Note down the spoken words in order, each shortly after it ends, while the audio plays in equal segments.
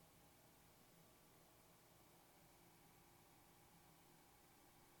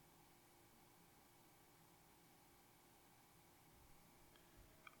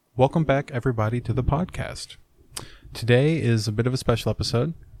Welcome back, everybody, to the podcast. Today is a bit of a special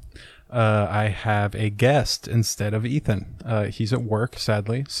episode. I have a guest instead of Ethan. He's at work,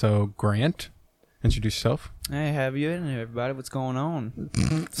 sadly. So, Grant, introduce yourself. Hey, have you in everybody? What's going on?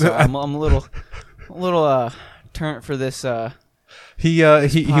 So I'm a little turnt for this. He wanted to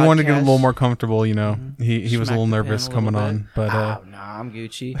get a podcast. little more comfortable. You know, he was a Smack little the pen nervous a little coming bit. on, but Nah, I'm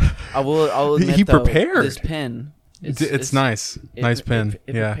Gucci. I will admit, He though, prepared. this pen. it's nice, nice pen.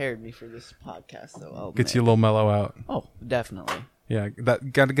 It Yeah, prepared me for this podcast, though. I'll gets admit. you a little mellow out. Oh, definitely. Yeah,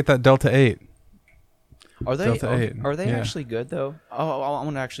 that got to get that Delta 8. Are they? Delta 8, Are they yeah. actually good though? Oh, I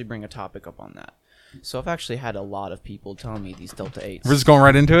want to actually bring a topic up on that. So I've actually had a lot of people telling me these Delta 8s. We're just going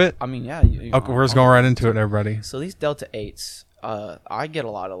right into it. I mean, yeah. Okay, we're just going right into it, everybody. So these Delta 8s, I get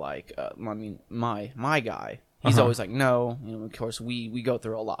a lot of my guy, he's always like, no, of course we go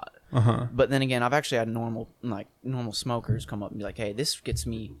through a lot. But then again, I've actually had normal smokers come up and be like, hey, this gets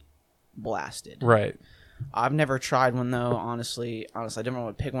me blasted. Right. I've never tried one though, honestly, I didn't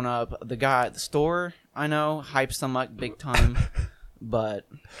want to pick one up. The guy at the store, I know, hypes them up big time, but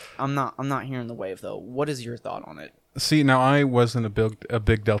I'm not hearing the wave though. What is your thought on it? See, now I wasn't a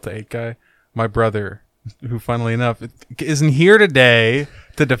big Delta 8 guy. My brother, who funnily enough isn't here today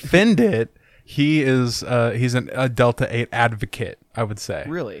to defend it, he's a Delta 8 advocate, I would say.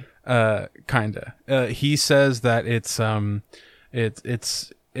 Really? Kinda. He says that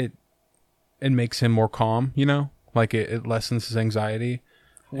it makes him more calm, like it lessens his anxiety,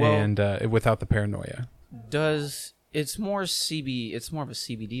 and without the paranoia. It's more of a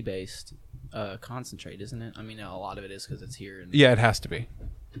CBD based concentrate, isn't it? I mean, a lot of it is because it's here. Yeah, it has to be.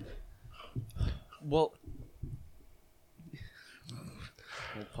 Well,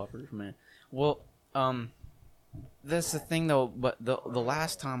 little pupper, man. Well, that's the thing though. But the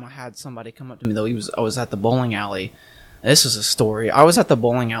last time I had somebody come up to me though, I was at the bowling alley. This is a story. I was at the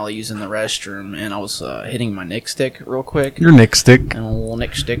bowling alley using the restroom, and I was hitting my Nick stick real quick. Your Nick stick. And a little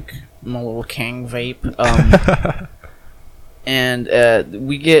Nick stick, my little Kang vape. And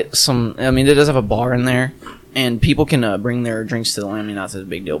we get some. I mean, it does have a bar in there, and people can bring their drinks to the lane. I mean, that's a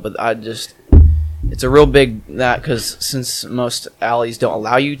big deal, but it's a real big because since most alleys don't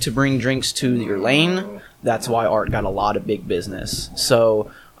allow you to bring drinks to your lane, that's why Art got a lot of big business. So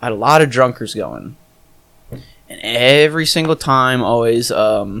I had a lot of drunkers going. And every single time, always,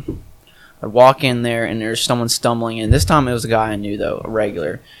 I'd walk in there and there's someone stumbling in. This time it was a guy I knew, though, a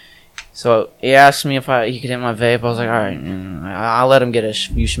regular. So he asked me if he could hit my vape. I was like, all right, I'll let him get a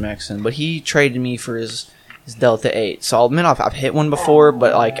few schmecks in. But he traded me for his Delta 8. So I'll admit I've hit one before,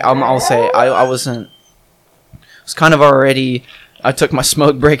 but like I'll say I wasn't. I was kind of already. I took my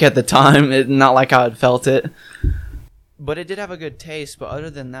smoke break at the time. Not like I had felt it. But it did have a good taste. But other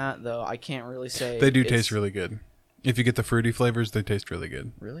than that, though, I can't really say. They do taste really good. If you get the fruity flavors, they taste really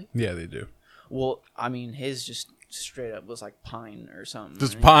good. Really? Yeah, they do. Well, I mean, his just straight up was like pine or something.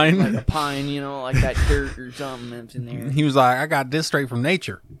 Just pine? Like a pine, like that dirt or something in there. He was like, I got this straight from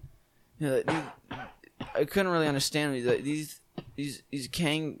nature. Dude, I couldn't really understand these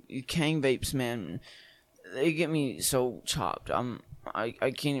Kang vapes, man. They get me so chopped. I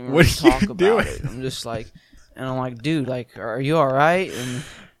can't even really talk about it. I'm just like. And I'm like, dude, like, are you all right? And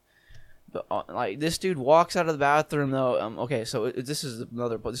like, this dude walks out of the bathroom though. Okay, so this is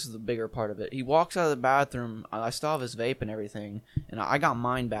the bigger part of it. He walks out of the bathroom. I still have his vape and everything, and I got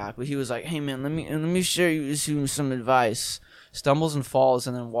mine back. But he was like, hey man, let me share you some advice. Stumbles and falls,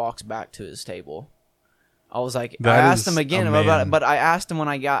 and then walks back to his table. I was like, I asked him again about it, but I asked him when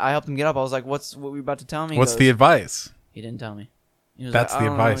I helped him get up. I was like, what were you about to tell me? What's the advice? He didn't tell me. That's like,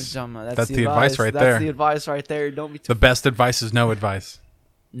 the advice. That's the advice right there. That's the advice right there. Don't be the best advice is no advice.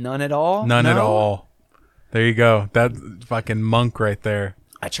 None at all? None at all. There you go. That fucking monk right there.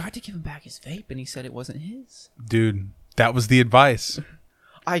 I tried to give him back his vape, and he said it wasn't his. Dude, that was the advice.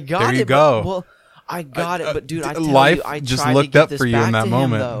 I got it. There you go. Well, I got it, but dude, I tell life you, I just tried looked to give up this for you back in that to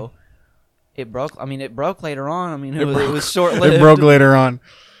moment. Him, though. It broke. I mean, it broke later on. I mean, it was short lived. It broke later on.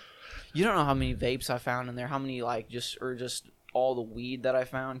 You don't know how many vapes I found in there. How many just all the weed that I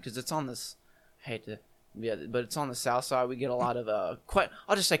found, because it's on this. But it's on the south side. We get a lot of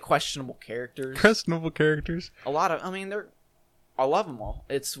I'll just say questionable characters. Questionable characters. A lot of. I mean, I love them all.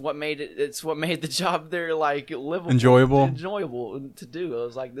 It's what made the job there like livable, enjoyable to do. I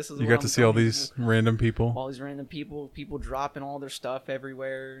was like, this is. You got to see all these random people. All these random people dropping all their stuff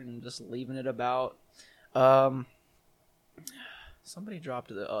everywhere and just leaving it about. Somebody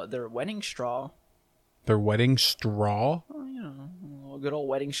dropped their wedding straw. Their wedding straw? Oh, a good old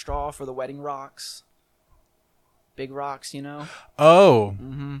wedding straw for the wedding rocks. Big rocks, Oh.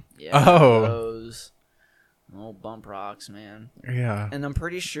 Mm-hmm. Yeah, oh. those. Oh, bump rocks, man. Yeah. And I'm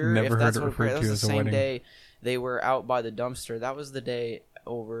pretty sure Never if heard that's it what referred that to was the as a same wedding. day they were out by the dumpster. That was the day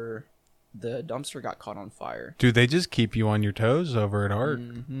over the dumpster got caught on fire. Dude, they just keep you on your toes over at Art.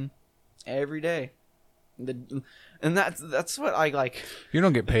 Mm-hmm. Every day. And that's what I like. You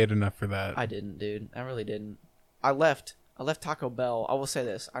don't get paid enough for that. I didn't, dude. I really didn't. I left Taco Bell. I will say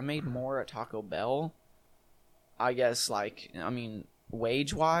this. I made more at Taco Bell. I guess,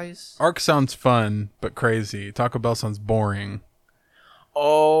 wage-wise. Arc sounds fun, but crazy. Taco Bell sounds boring.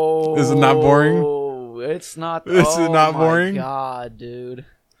 Oh. Is it not boring? It's not. Is it not boring? Oh, my God, dude.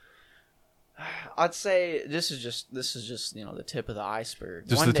 I'd say this is just the tip of the iceberg.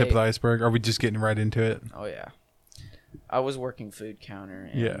 Just the tip of the iceberg? Are we just getting right into it? Oh, yeah. I was working food counter,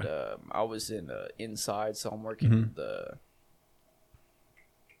 and I was inside, so I'm working the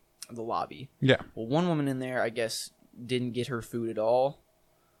lobby. Yeah. Well, one woman in there, I guess, didn't get her food at all.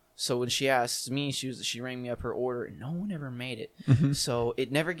 So when she asked me, she rang me up her order, and no one ever made it. Mm-hmm. So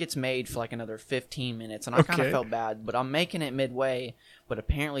it never gets made for like another 15 minutes, and I kind of felt bad. But I'm making it midway, but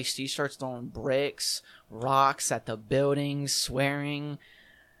apparently she starts throwing bricks, rocks at the building, swearing,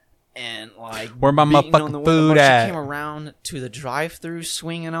 and like where my beating on motherfucking the window. food But at? She came around to the drive-thru,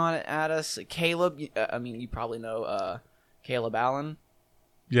 swinging on it at us. Caleb, you probably know Caleb Allen.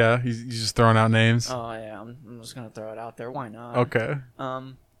 Yeah, he's just throwing out names. Oh yeah, I'm just gonna throw it out there. Why not? Okay.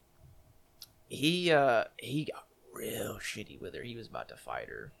 He got real shitty with her. He was about to fight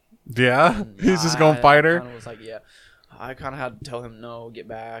her. Yeah? He's just going to fight her? I was like, yeah. I kind of had to tell him no, get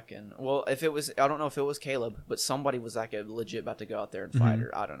back. And well, I don't know if it was Caleb, but somebody was like legit about to go out there and fight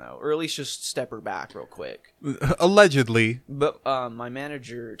her. I don't know, or at least just step her back real quick. Allegedly. But my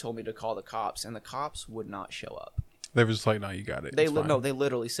manager told me to call the cops, and the cops would not show up. They were just like, no, you got it. They It's fine. they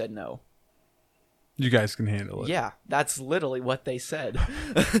literally said no. You guys can handle it. Yeah, that's literally what they said.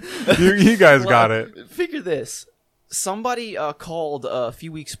 You guys got it. Figure this. Somebody called a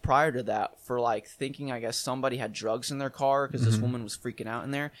few weeks prior to that for like thinking, I guess, somebody had drugs in their car because this woman was freaking out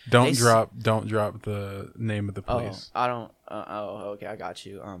in there. Don't drop the name of the police. I don't. Okay, I got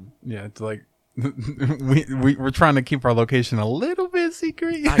you. Yeah, it's like we're trying to keep our location a little bit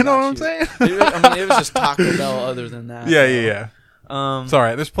secret. You know what I'm saying? It was just Taco Bell. Other than that, yeah. It's all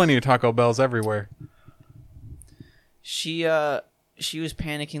right. There's plenty of Taco Bells everywhere. She was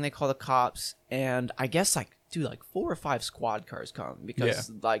panicking. They call the cops, and I guess like 4 or 5 squad cars come because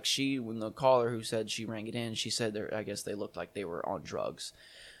when the caller who said she rang it in, she said I guess they looked like they were on drugs.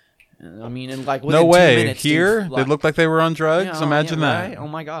 I mean, and like within no way 2 minutes, here dude, they looked like they were on drugs. Yeah, Imagine that. Right? Oh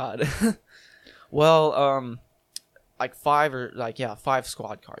my god. Well, like 5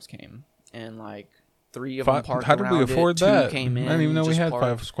 squad cars came, and like 3 of them parked. How did we afford that? 2 came in. I didn't even know we had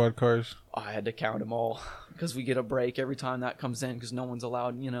parked. 5 squad cars. I had to count them all because we get a break every time that comes in because no one's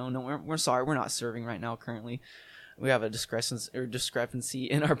allowed. No, we're sorry, we're not serving right now. Currently, we have a discrepancy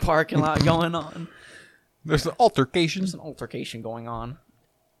in our parking lot going on. There's an altercation. There's an altercation going on.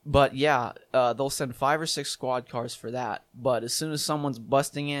 But yeah, they'll send 5 or 6 squad cars for that. But as soon as someone's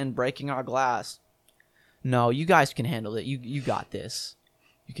busting in, breaking our glass, no, you guys can handle it. You got this.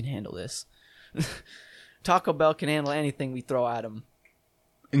 You can handle this. Taco Bell can handle anything we throw at them.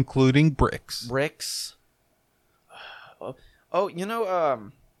 Including bricks. Bricks. There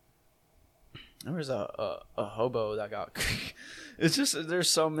was a hobo that got. It's just there was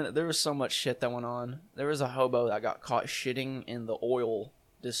so much shit that went on. There was a hobo that got caught shitting in the oil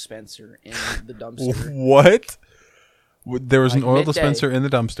dispenser in the dumpster. What? There was an oil midday. dispenser in the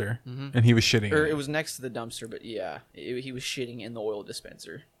dumpster, and he was shitting. Or it was next to the dumpster, but yeah, he was shitting in the oil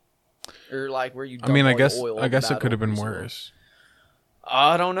dispenser. Or like where you. Dump I all guess the oil I guess it without could have been oil. worse.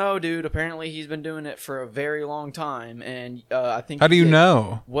 I don't know, dude. Apparently, he's been doing it for a very long time, and I think. How do you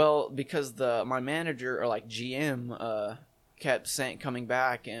know? Well, because my manager or like GM kept coming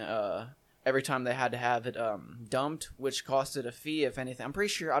back and every time they had to have it dumped, which costed a fee if anything. I'm pretty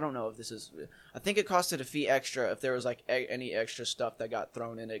sure. I don't know if this is. I think it costed a fee extra if there was like any extra stuff that got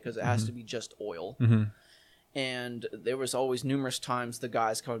thrown in it because it has to be just oil. Mm-hmm. And there was always numerous times the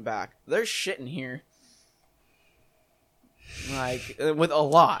guys coming back. There's shit in here. Like, with a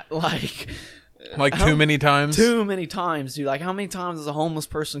lot. Like Too many times? Too many times, dude. Like, how many times is a homeless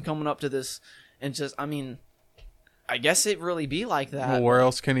person coming up to this and just, I guess it really be like that. Well, where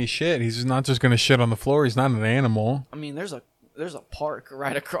else can he shit? He's not just going to shit on the floor. He's not an animal. There's a park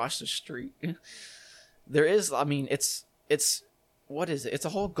right across the street. There is, it's what is it? It's a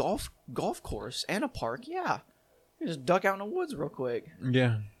whole golf course and a park. Yeah. You just duck out in the woods real quick.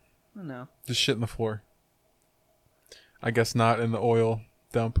 Yeah. I don't know. Just shit in the floor. I guess not in the oil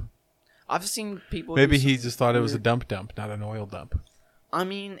dump. I've seen people. Maybe he just thought it was a dump, not an oil dump.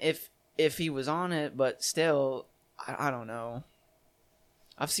 If if he was on it, but still, I don't know.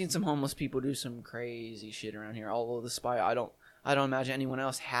 I've seen some homeless people do some crazy shit around here. Although the spy, I don't imagine anyone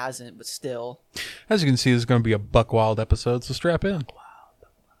else hasn't, but still. As you can see, this is going to be a Buck Wild episode, so strap in.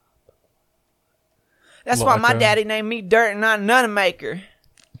 That's why my daddy named me Dirt and not Nutmaker.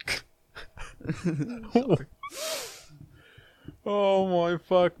 Oh my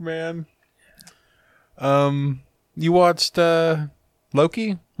fuck, man. You watched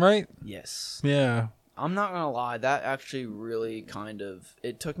Loki, right? Yes. Yeah. I'm not gonna lie, that actually really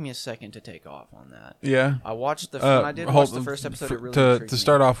it took me a second to take off on that. Yeah. I watched when I did watch the first episode, it really to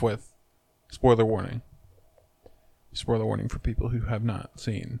start off with, spoiler warning. Spoiler warning for people who have not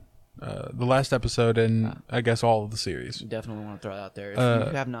seen the last episode and I guess all of the series. Definitely want to throw it out there if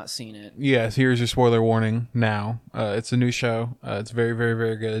you have not seen it. Yes, here's your spoiler warning now. It's a new show. It's very, very,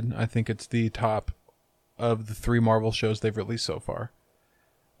 very good. I think it's the top of the 3 Marvel shows they've released so far.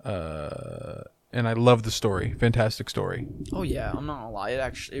 And I love the story. Fantastic story. Oh yeah, I'm not gonna lie.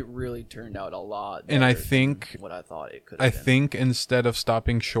 It really turned out a lot better and I think than what I thought it could. I think instead of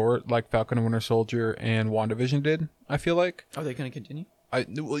stopping short like Falcon and Winter Soldier and WandaVision did, I feel like. Are they gonna continue?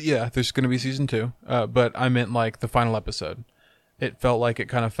 Well, yeah, there's going to be season 2. But I meant like the final episode. It felt like it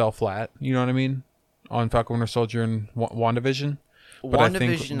kind of fell flat. You know what I mean? On Falcon, Winter Soldier, and WandaVision. But WandaVision, I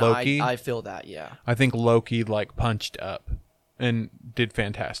think Loki. I feel that. Yeah. I think Loki like punched up and did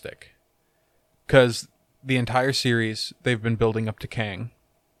fantastic. Because the entire series they've been building up to Kang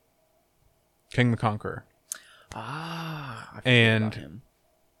the Conqueror. I forgot and about him.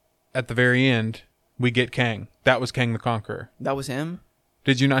 At the very end, we get Kang. That was Kang the Conqueror. That was him.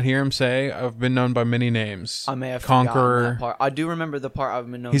 Did you not hear him say, "I've been known by many names"? I may have Conqueror. forgotten that part. I do remember the part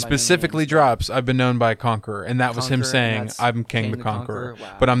I've been known. He by many specifically names. drops, "I've been known by Conqueror," and that was him Conqueror, saying, and that's "I'm King the Conqueror,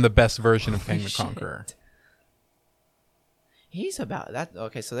 Wow. but I'm the best version of King Holy the shit. Conqueror." He's about that.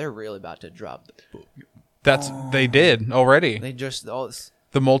 Okay, so they're really about to drop the book. They did already. They just The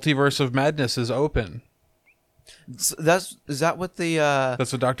multiverse of madness is open. is that what the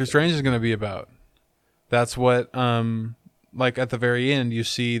That's what Doctor Strange is going to be about. That's what like at the very end you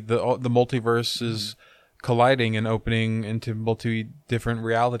see the multiverse is colliding and opening into different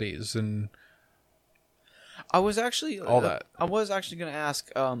realities and I was actually all that. I was actually going to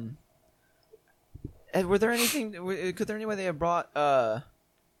ask were there anything could there any way they have brought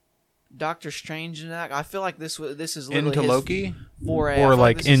Doctor Strange in that? I feel like this is literally into his Loki foray. or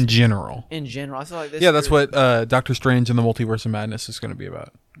like in general. In general, I feel like this. Yeah, that's what Doctor Strange and the Multiverse of Madness is going to be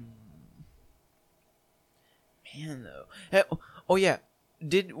about. Man, though. Hey, oh yeah,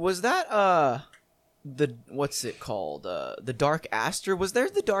 was that what's it called? The Dark Aster. Was there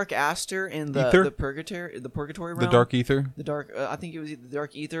the Dark Aster in Ether? the purgatory realm? The Dark Ether? The dark. I think it was either the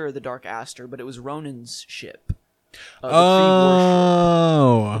Dark Ether or the Dark Aster, but it was Ronan's ship. The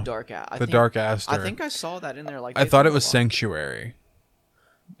Dark Aster. Dark Aster. I think I saw that in there. Like I they thought it threw was a lot. Sanctuary.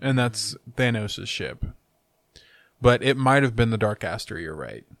 And that's Thanos' ship. But it might have been the Dark Aster, you're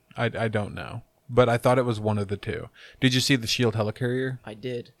right. I don't know. But I thought it was one of the two. Did you see the SHIELD helicarrier? I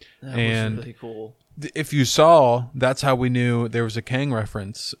did. That And was really cool. If you saw, that's how we knew there was a Kang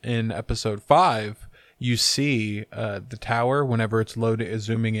reference in episode 5. You see the tower whenever it's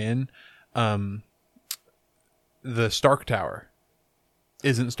zooming in. The Stark Tower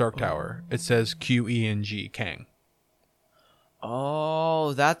isn't Stark Tower. It says QENG, Kang.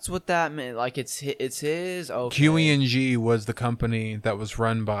 Oh, that's what that meant. Like it's his. Okay. QENG was the company that was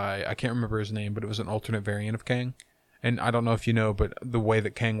run by, I can't remember his name, but it was an alternate variant of Kang. And I don't know if you know, but the way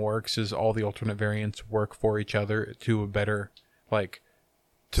that Kang works is all the alternate variants work for each other to a better, like,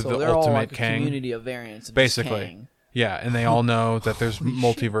 to So the they're ultimate all like a Kang. community of variants. Of Basically. Just Kang. Yeah, and they all know that there's Holy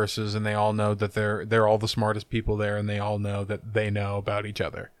multiverses, and they all know that they're all the smartest people there, and they all know that they know about each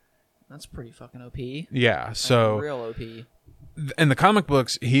other. That's pretty fucking OP. Yeah, so Like, real OP. in the comic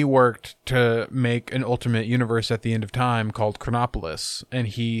books, he worked to make an ultimate universe at the end of time called Chronopolis, and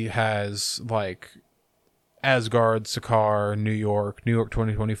he has like Asgard, Sakaar, New York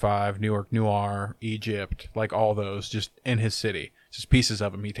 2025, New York Noir, Egypt, like all those just in his city. Just pieces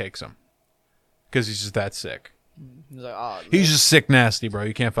of them, he takes them because he's just that sick. He's like, oh, He's just sick nasty, bro.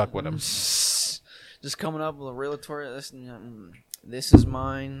 You can't fuck with him. just coming up with a realatory. This is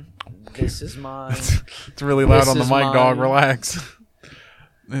mine. This is mine. It's really loud This on the is mic, dog. mine. Relax.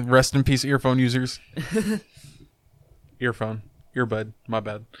 Rest in peace, earphone users. Earbud. My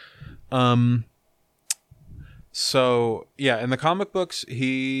bad. So yeah, in the comic books,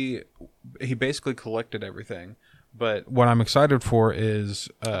 he basically collected everything. But what I'm excited for is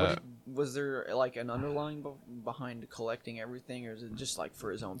Was there like an underlying behind collecting everything, or is it just like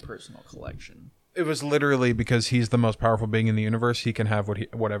for his own personal collection? It was literally because he's the most powerful being in the universe. He can have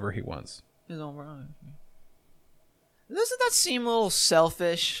whatever he wants. His own right. Doesn't that seem a little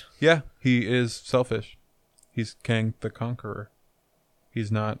selfish? Yeah, he is selfish. He's Kang the Conqueror.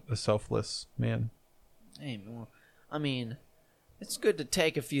 He's not a selfless man. Hey, well, I mean, it's good to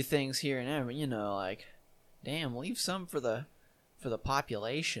take a few things here and there, but you know, like, damn, leave some for the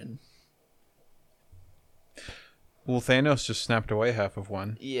population. Well, Thanos just snapped away half of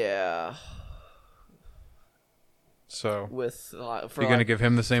one. Yeah. So, With you gonna give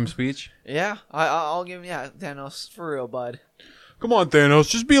him the same speech? Yeah, I'll give him Thanos for real, bud. Come on, Thanos,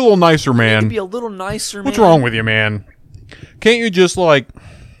 just be a little nicer, man. Be a little nicer, What's man. wrong with you, man? Can't you just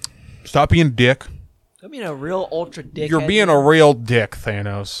stop being a dick? I mean, a real ultra dick. You're being a real dick,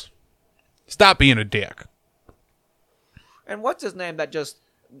 Thanos. Stop being a dick. And what's his name? That just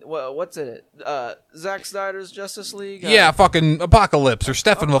what's it? Zack Snyder's Justice League. Yeah, fucking Apocalypse or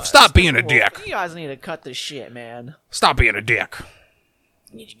Steppenwolf. Stop being a dick. You guys need to cut this shit, man. Stop being a dick.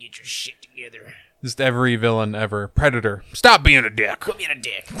 You need to get your shit together. Just every villain ever. Predator. Stop being a dick. Quit being a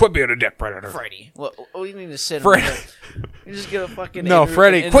dick. Quit being a dick, Predator. Freddy. Well, you need to sit. Freddy. You just get a fucking No,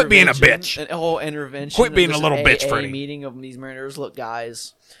 Freddy. Quit being a bitch. A whole intervention. Quit being a little bitch, AA Freddy. Meeting of these murderers. Look,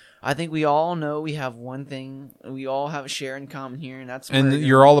 guys. I think we all know we have one thing we all have a share in common here, and that's And murder.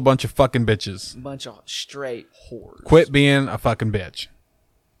 you're all a bunch of fucking bitches. A bunch of straight whores. Quit being a fucking bitch.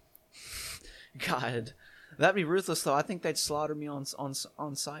 God, that'd be ruthless though. I think they'd slaughter me on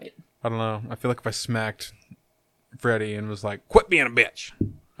sight. I don't know. I feel like if I smacked Freddy and was like, quit being a bitch,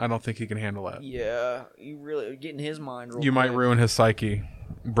 I don't think he can handle that. Yeah, you really get in his mind. Real You might quick. ruin his psyche,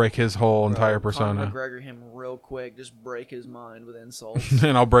 break his whole entire persona. Conor McGregor him real quick, just break his mind with insults.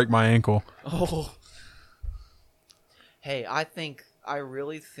 And I'll break my ankle. Oh, hey, I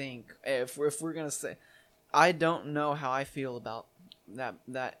really think if we're gonna say, I don't know how I feel about that.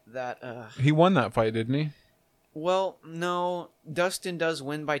 He won that fight, didn't he? Well, no, Dustin does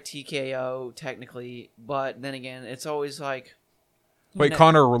win by TKO technically, but then again, it's always like. Wait,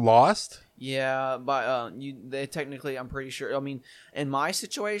 Connor lost? Yeah, but they technically, I'm pretty sure. I mean, in my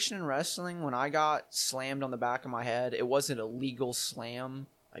situation in wrestling, when I got slammed on the back of my head, it wasn't a legal slam,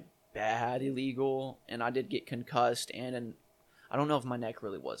 like bad illegal, and I did get concussed, and I don't know if my neck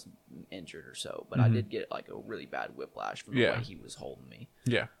really was injured or so, but I did get like a really bad whiplash from the way he was holding me.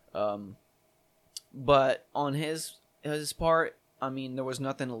 Yeah. But on his part, I mean, there was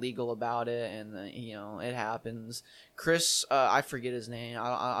nothing illegal about it, and it happens. Chris, I forget his name.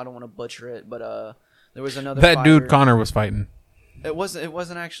 I don't want to butcher it, but there was another. That fighter. dude Connor was fighting. It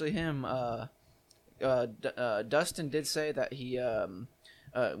wasn't actually him. Dustin did say that he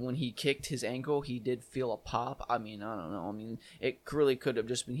when he kicked his ankle, he did feel a pop. I mean, I don't know. I mean, it really could have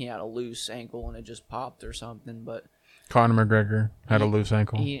just been he had a loose ankle and it just popped or something. But Conor McGregor had a loose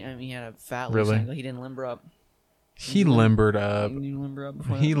ankle. he had a fat loose ankle. He didn't limber up. He limbered up. Did he limber up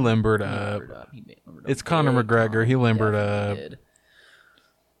before He that? limbered He up. limbered up. He limbered up. It's Conor Big McGregor. time. He limbered Definitely up. did.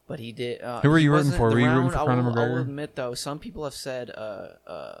 But he did. Who were he you rooting wasn't- for? the Were you rooting round, for Conor I will McGregor? admit, though, some people have said,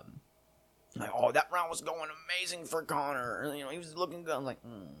 like, oh, that round was going amazing for Conor. He was looking good. I'm like,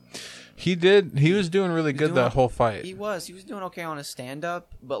 He did. He was doing really good doing that okay. whole fight. He was doing okay on his stand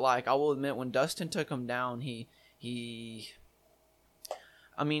up, but like I will admit, when Dustin took him down, he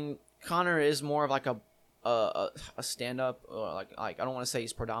I mean, Conor is more of like a stand up, like I don't want to say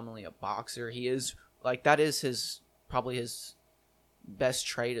he's predominantly a boxer. He is like that is probably his best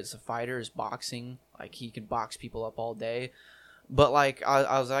trait as a fighter is boxing. Like he could box people up all day. But like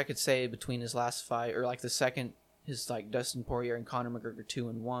I could say between his last fight or like the second, his like Dustin Poirier and Conor McGregor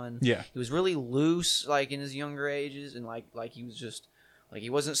 2-1. Yeah. He was really loose like in his younger ages, and like he was just like he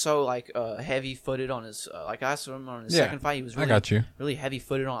wasn't so like heavy footed on his like I saw him on his second fight. He was really, I got you. really heavy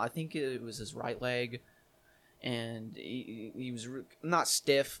footed on. I think it was his right leg, and he was not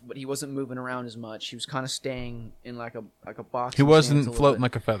stiff, but he wasn't moving around as much. He was kind of staying in like a box. He wasn't floating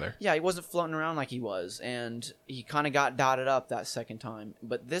like a feather. Yeah, he wasn't floating around like he was, and he kind of got dotted up that second time.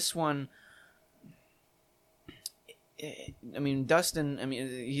 But this one, I mean, Dustin, I mean,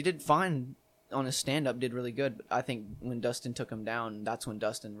 he did fine on his stand-up, did really good. But I think when Dustin took him down, that's when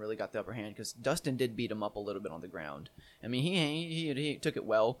Dustin really got the upper hand, because Dustin did beat him up a little bit on the ground. I mean, he took it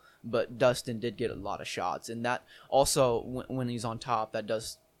well, but Dustin did get a lot of shots, and that also, when he's on top, that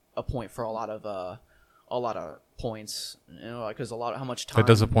does a point for a lot of points, because how much time. That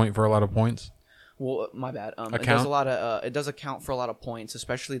does a point for a lot of points. Well, my bad. It does a lot of. It does account for a lot of points,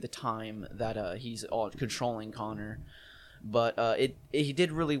 especially the time that he's controlling Conor. But he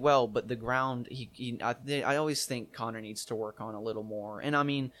did really well. But the ground, I always think Conor needs to work on a little more. And I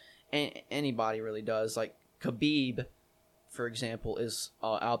mean, anybody really does. Like Khabib, for example, is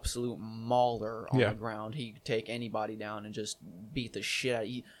an absolute mauler on the ground. He could take anybody down and just beat the shit out of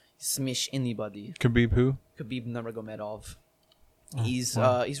you. Smish anybody. Khabib who? Khabib Nurmagomedov. Oh,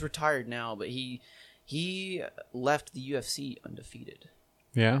 He's retired now, but he left the UFC undefeated.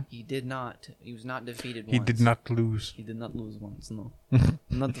 Yeah? He did not. He was not defeated once. He did not lose. He did not lose once, no.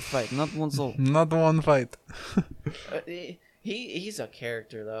 Not the fight. Not once. Not the one fight. He's a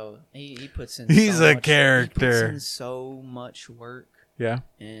character, though. He puts in He's so a much, character. He puts in so much work. Yeah.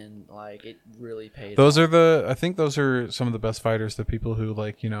 And, like, it really paid Those off. I think those are some of the best fighters, the people who,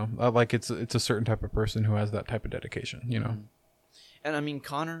 like, you know, like it's a certain type of person who has that type of dedication, you know? Mm-hmm. And, I mean,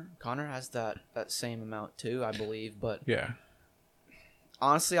 Connor has that same amount, too, I believe, but... Yeah.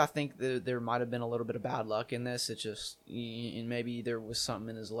 Honestly, I think there might have been a little bit of bad luck in this. It's just, and maybe there was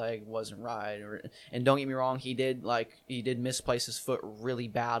something in his leg wasn't right. And don't get me wrong, he did misplace his foot really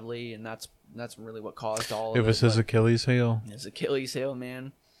badly, and that's really what caused all of it. It was his Achilles heel. His Achilles heel,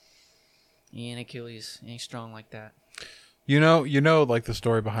 man. He ain't Achilles. He ain't strong like that. You know, like the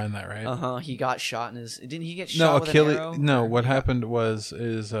story behind that, right? He got shot in his. Didn't he get shot? No, with Achilles. an arrow? No, what happened was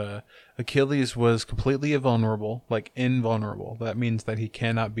Achilles was completely invulnerable, like invulnerable. That means that he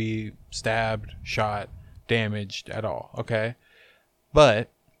cannot be stabbed, shot, damaged at all. Okay, but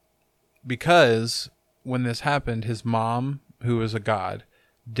because when this happened, his mom, who is a god,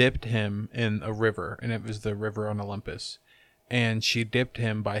 dipped him in a river, and it was the river on Olympus, and she dipped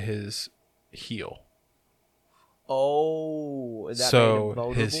him by his heel. Oh, that So made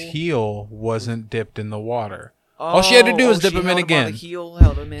him his vulnerable? heel wasn't dipped in the water. All she had to do was dip she him in held again. By the heel,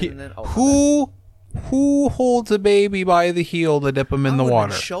 held him in, and then, Who holds a baby by the heel to dip him in the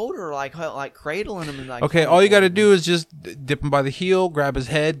water? Shoulder, like cradling him, and like. Okay, all you got to do is just dip him by the heel, grab his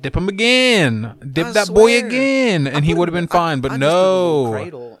head, dip him again, dip that boy again, and he would have been fine. But no,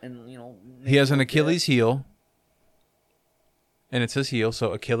 cradle and he has an Achilles heel, and it's his heel.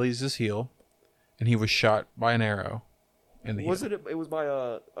 So Achilles is heel, and he was shot by an arrow in the heel. It was by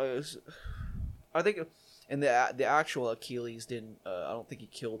I think. And the actual Achilles didn't. I don't think he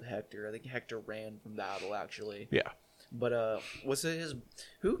killed Hector. I think Hector ran from battle, actually. Yeah. But was it his?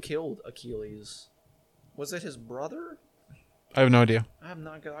 Who killed Achilles? Was it his brother? I have no idea. I have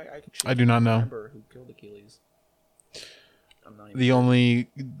not. I do not know. Remember who killed Achilles? I'm not even. The only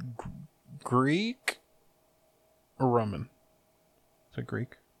Greek or Roman? Is it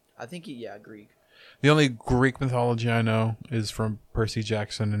Greek? I think Greek. The only Greek mythology I know is from Percy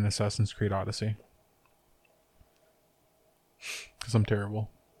Jackson in Assassin's Creed Odyssey. Because I'm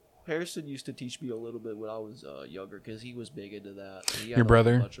terrible. Harrison used to teach me a little bit when I was younger because he was big into that. He had Your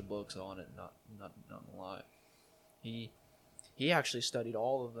brother? A bunch of books on it. Not gonna lie. He actually studied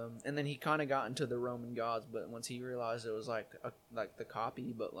all of them, and then he kind of got into the Roman gods. But once he realized it was like the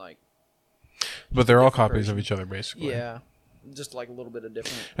copy, but they're all copies of each other, basically. Yeah, just like a little bit of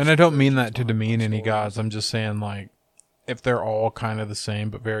different. And I don't mean that to demean any gods. I'm just saying, like, if they're all kind of the same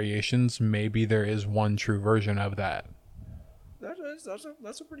but variations, maybe there is one true version of that.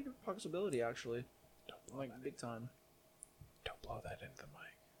 That's a pretty good possibility, actually. Big time. Don't blow that into the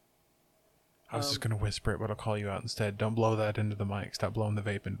mic. I was just gonna whisper it, but I'll call you out instead. Don't blow that into the mic. Stop blowing the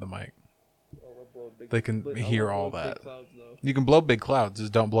vape into the mic. They can hear all that. You can blow big clouds,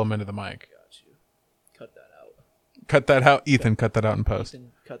 just don't blow them into the mic. Got you. Cut that out. Cut that out, Ethan. Cut that out in post.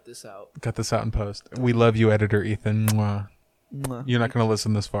 Ethan, cut this out. Cut this out in post. We love you, editor Ethan. Mwah. Mwah. You're not gonna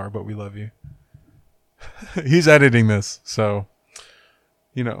listen this far, but we love you. He's editing this, so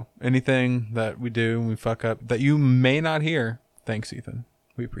anything that we do and we fuck up that you may not hear. Thanks, Ethan.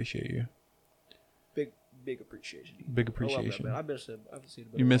 We appreciate you. Big appreciation. Big appreciation. I miss him. I haven't seen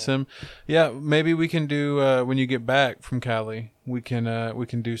him. You miss him? Yeah, maybe we can do when you get back from Cali. We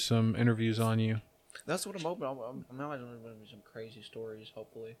can do some interviews on you. That's what I'm hoping. I'm imagining some crazy stories.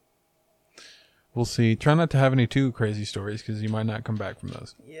 Hopefully. We'll see. Try not to have any too crazy stories because you might not come back from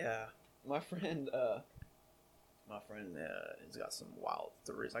those. Yeah, my friend has got some wild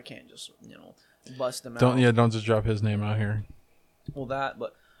stories. I can't just bust them out. Don't just drop his name out here. Well,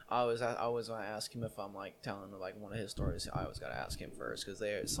 but I always want to ask him if I'm telling him one of his stories. I always got to ask him first because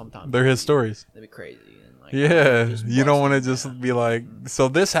they're his stories. They'd be crazy. And, yeah, you don't want to just be like, so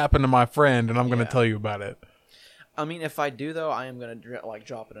this happened to my friend, and I'm going to tell you about it. I mean, if I do though, I am going to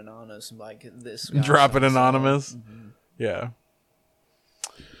drop it anonymous and this. Drop it anonymous. Mm-hmm. Yeah.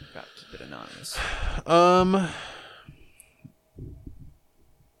 Got to keep it anonymous.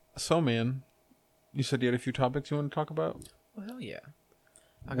 So, man, you said you had a few topics you want to talk about? Well, hell yeah.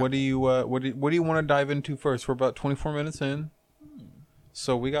 What do you want to dive into first? We're about 24 minutes in,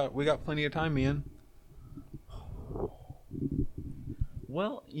 so we got plenty of time, Ian.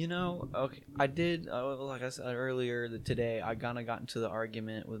 Well, okay, I did. Like I said earlier today, I kind of got into the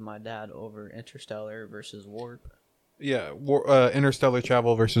argument with my dad over Interstellar versus Warp. Yeah, interstellar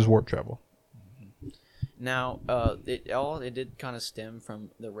travel versus warp travel. Now, it did kind of stem from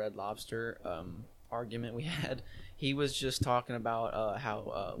the Red Lobster argument we had. He was just talking about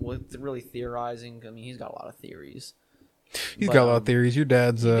how with really theorizing. I mean, he's got a lot of theories. He's got a lot of theories. Your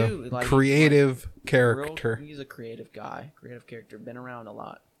dad's a creative character. He's a creative guy. Creative character. Been around a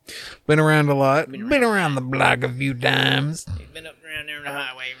lot. Been around a lot. Been around the block a few times. He's been up around there on the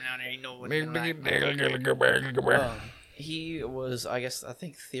highway. Around there, he know what he was, I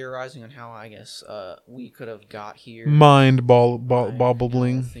think, theorizing on how, we could have got here. Bobbling.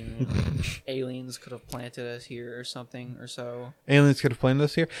 Aliens could have planted us here or something or so. Aliens could have planted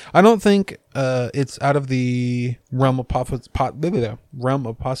us here. I don't think it's out of the realm of possibilities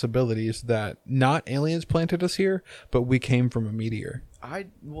that not aliens planted us here, but we came from a meteor.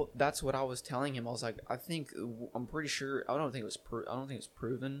 That's what I was telling him. I was like, I'm pretty sure. I don't think it's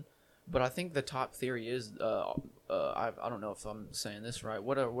proven. But I think the top theory is, I don't know if I'm saying this right.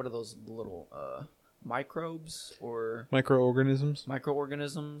 What are those little microbes or microorganisms?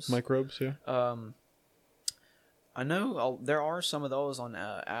 Microbes, yeah. I know there are some of those on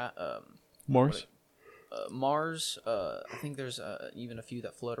Mars. Mars. I think there's even a few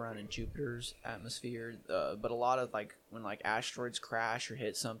that float around in Jupiter's atmosphere. But a lot of when asteroids crash or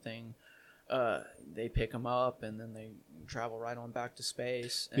hit something. They pick them up and then they travel right on back to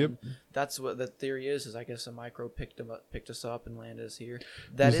space. And that's what the theory is I guess a microbe picked us up and landed us here.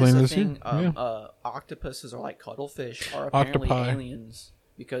 That is a thing. Octopuses are like cuttlefish are apparently aliens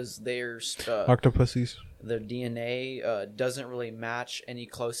because they're octopuses. Their DNA doesn't really match any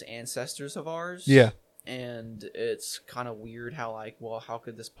close ancestors of ours. Yeah. And it's kind of weird how how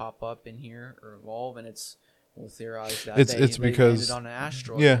could this pop up in here or evolve? And we'll theorize that it's because landed on an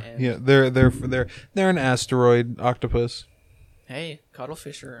asteroid. Yeah, they're an asteroid octopus. Hey,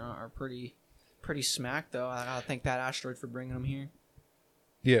 cuttlefish are pretty smack though. I thank that asteroid for bringing them here.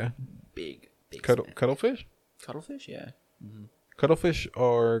 Yeah, big cuttlefish. Cuttlefish, yeah. Mm-hmm. Cuttlefish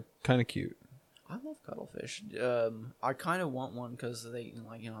are kind of cute. I love cuttlefish. I kind of want one because they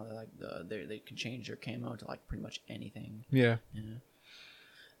they can change their camo to pretty much anything. Yeah.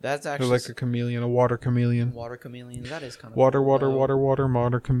 That's actually they're like a chameleon, a water chameleon. Water chameleon. That is kind of water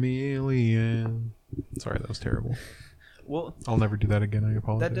chameleon. Sorry, that was terrible. Well, I'll never do that again. I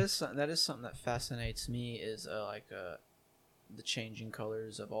apologize. That is something that fascinates me. Is the changing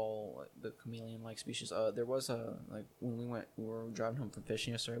colors of all the chameleon-like species. There was when we were driving home from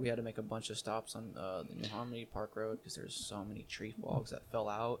fishing yesterday. We had to make a bunch of stops on the New Harmony Park Road because there's so many tree frogs that fell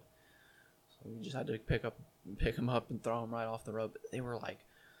out. So we just had to pick them up and throw them right off the road. But they were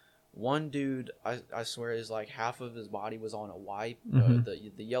one dude, I swear, is half of his body was on a wipe,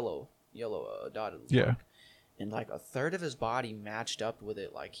 the yellow dotted line. Yeah. And a third of his body matched up with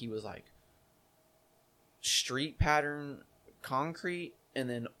it. He was street pattern concrete and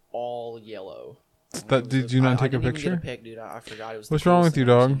then all yellow. Did you not take a picture? I didn't even get a pic, dude. I forgot it was. What's wrong with you,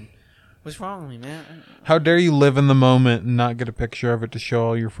 dog? What's wrong with me, man? How dare you live in the moment and not get a picture of it to show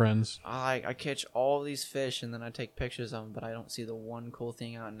all your friends? I catch all these fish and then I take pictures of them, but I don't see the one cool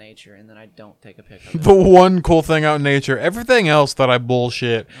thing out in nature, and then I don't take a picture of it. The one cool thing out in nature. Everything else that I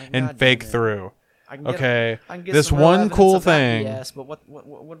bullshit and fake through. Okay, this one cool thing. Yes, but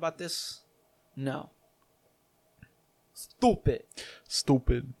what about this? No. Stupid.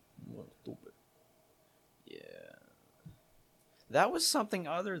 Yeah. That was something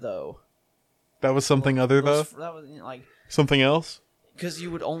other though. That was something other though? That was something else? Because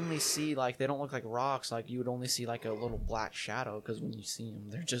you would only see they don't look like rocks. You would only see a little black shadow. Because when you see them,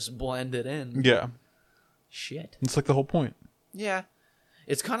 they're just blended in. Yeah. Shit. It's the whole point. Yeah.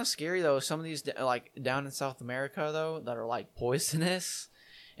 It's kind of scary though. Some of these down in South America though that are poisonous,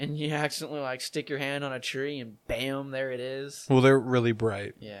 and you accidentally stick your hand on a tree and bam, there it is. Well, they're really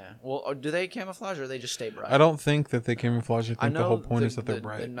bright. Yeah. Well, do they camouflage or they just stay bright? I don't think that they camouflage. I think the whole point is that they're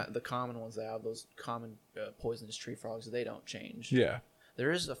bright. The common ones they have, those common poisonous tree frogs, they don't change. Yeah.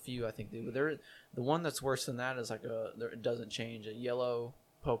 There is a few I think, but the one that's worse than that is it doesn't change, a yellow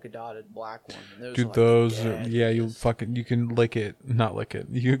polka dotted black one. And dude, those are, you can lick it, not lick it.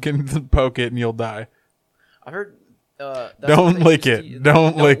 You can poke it and you'll die. I heard. Don't lick it.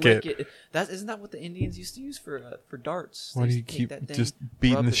 Don't lick it. Isn't that what the Indians used to use for darts? Why do you keep just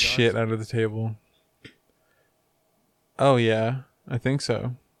beating the shit out of the table? Oh yeah, I think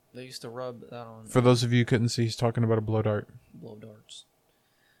so. They used to rub that on. For those of you who couldn't see, he's talking about a blow dart. Blow darts.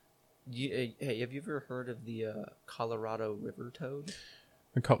 Hey, have you ever heard of the Colorado river toad?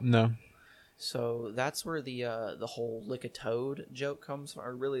 No. So that's where the whole lick a toad joke comes from. I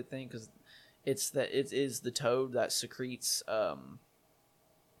really think because it is the toad that secretes. I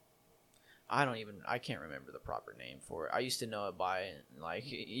can't remember the proper name for it. I used to know it by like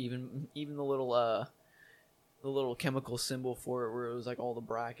even the little chemical symbol for it, where it was like all the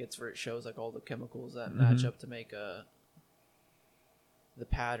brackets where it shows like all the chemicals that match up to make the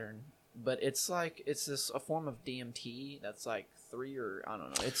pattern. But it's a form of DMT that's like 3 or I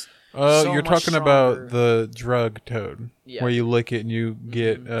don't know. It's you're talking about the drug toad, yeah. where you lick it and you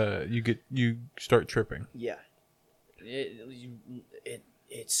get you start tripping. Yeah,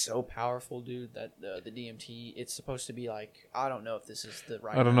 it's so powerful, dude. That the DMT, it's supposed to be like, I don't know if this is the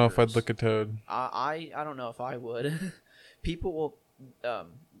right. I don't know if numbers. I'd lick a toad. I don't know if I would. People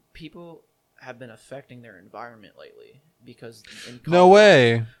have been affecting their environment lately because in Colorado, No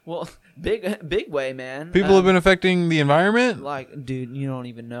way. Well, big way, man. People have been affecting the environment? Like, dude, you don't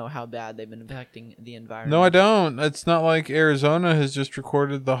even know how bad they've been affecting the environment. No, I don't. It's not like Arizona has just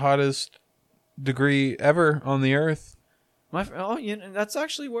recorded the hottest degree ever on the earth. That's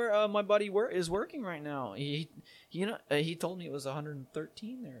actually where my buddy is working right now. He told me it was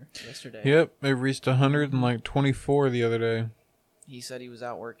 113 there yesterday. Yep, it reached 124 the other day. He said he was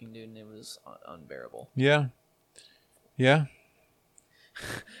out working, dude, and it was unbearable. Yeah. Yeah.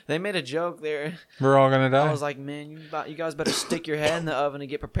 They made a joke there. We're all gonna die. I was like, man, you guys better stick your head in the oven and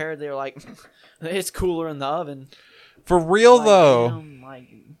get prepared. They were like, it's cooler in the oven. For real, like, though. Damn, like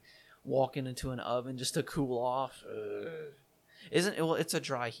walking into an oven just to cool off. Isn't it? Well, it's a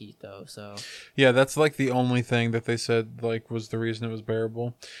dry heat though, so yeah, that's like the only thing that they said like was the reason it was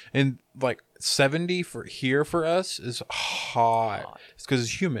bearable. And like 70 for us is hot. It's because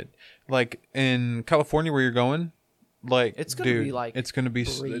it's humid. Like in California where you're going, like it's gonna be like it's gonna be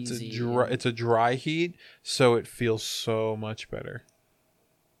breezy. it's a dry heat, so it feels so much better.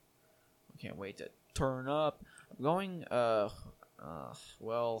 I can't wait to turn up. I'm going.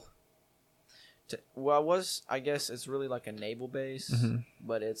 I guess it's really like a naval base,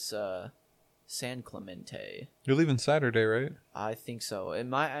 but it's San Clemente. You're leaving Saturday, right? I think so.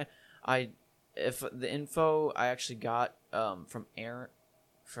 And if the info I actually got from Aaron,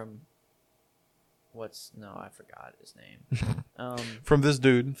 I forgot his name. From this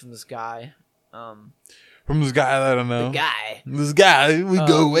dude. From this guy. From this guy, I don't know. The guy. This guy, we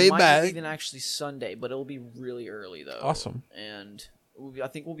go way back. Even actually Sunday, but it'll be really early though. Awesome. And I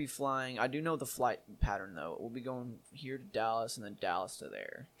think we'll be flying. I do know the flight pattern though. We'll be going here to Dallas and then Dallas to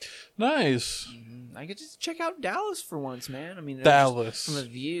there. Nice. Mm-hmm. I could just check out Dallas for once, man. I mean, Dallas from the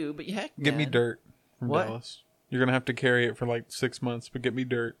view, but heck, get me dirt from What? Dallas. You're gonna have to carry it for like 6 months, but get me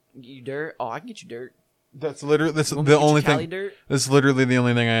dirt. Get you dirt? Oh, I can get you dirt. That's literally the Want me to get only you Cali thing. Dirt? That's literally the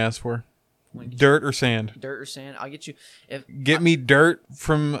only thing I asked for. Dirt or sand. Dirt or sand? I'll get you. Get me dirt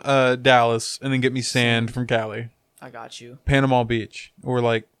from Dallas, and then get me sand from Cali. I got you. Panama Beach or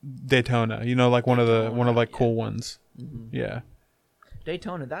like Daytona. You know, like one of the cool ones. Mm-hmm. Yeah.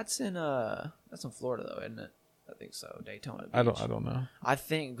 Daytona. That's in Florida though, isn't it? I think so. Daytona Beach. I don't know. I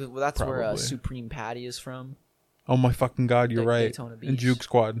think that's Probably. where Supreme Patty is from. Oh my fucking God, you're right. Daytona Beach. And Juke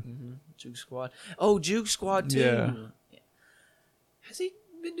Squad. Mm-hmm. Juke Squad. Oh, Juke Squad too. Yeah. Has he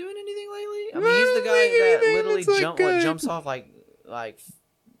been doing anything lately? I mean, he's the guy that literally jumps off like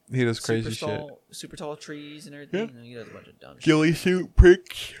he does crazy shit. Super tall trees and everything. Yeah. You know, he does a bunch of dumb shit. Ghillie suit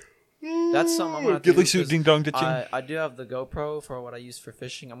pricks. That's something I'm gonna have to Ghillie do suit ding dong ditching. I do have the GoPro for what I use for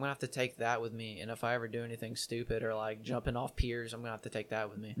fishing. I'm gonna have to take that with me, and if I ever do anything stupid or like jumping off piers, I'm gonna have to take that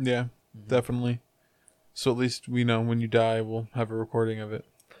with me. Yeah, definitely. So at least we know when you die, we'll have a recording of it.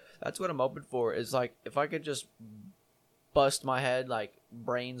 That's what I'm hoping for. Is like if I could just bust my head, like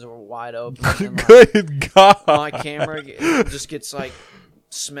brains are wide open. And, like, Good God! my camera just gets like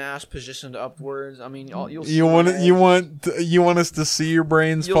smashed, positioned upwards. I mean, you'll see You want us to see your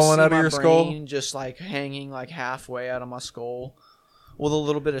brains falling out of your skull? Just like hanging like halfway out of my skull, with a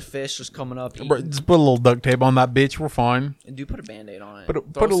little bit of fish just coming up. Just put a little duct tape on that bitch. We're fine. And do put a Band-Aid on it. Put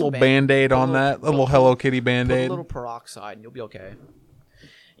a little Band-Aid on that. A little Hello Kitty Put Band-Aid. a little peroxide, and you'll be okay.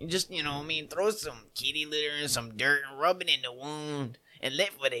 You just, throw some kitty litter and some dirt and rub it in the wound, and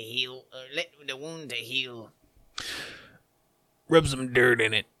let the wound to heal. Rub some dirt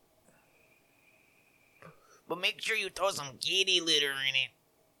in it. But make sure you throw some kitty litter in it.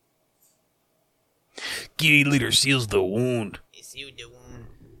 Kitty litter seals the wound. It sealed the wound.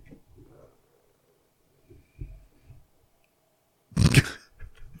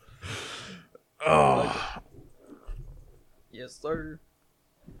 Oh. Yes, sir.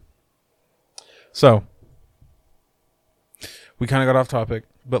 So, we kind of got off topic,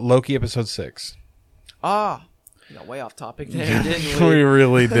 but Loki episode 6. We got way off topic there, didn't we? We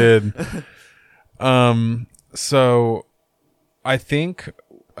really did. So I think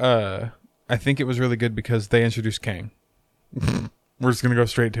it was really good because they introduced Kang. We're just gonna go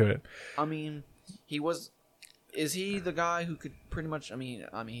straight to it. I mean, is he the guy who could pretty much? I mean,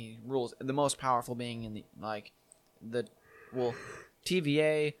 he rules the most powerful being in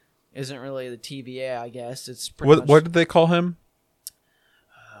TVA isn't really the TVA. I guess it's pretty much. What did they call him?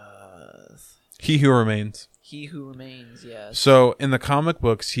 He Who Remains. He Who Remains. Yes. So in the comic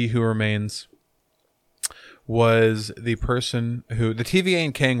books, He Who Remains was the person who the TVA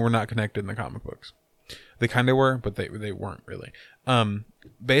and Kang were not connected in the comic books. They kind of were, but they weren't really.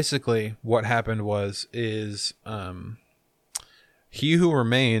 Basically, what happened is He Who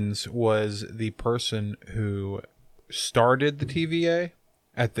Remains was the person who started the TVA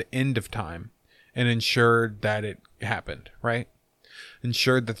at the end of time and ensured that it happened, right?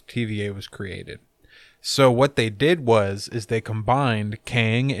 Ensured that the TVA was created. So what they did is they combined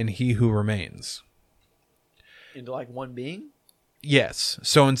Kang and He Who Remains into like one being? Yes.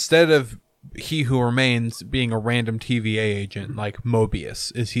 So instead of He Who Remains being a random TVA agent like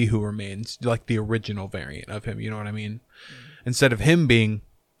Mobius is He Who Remains, like the original variant of him, you know what I mean? Mm-hmm. Instead of him being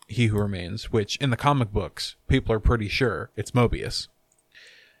He Who Remains, which in the comic books, people are pretty sure it's Mobius.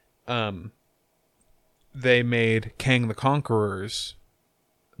 They made Kang the Conqueror's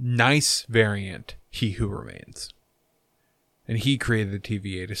nice variant He Who Remains. And he created the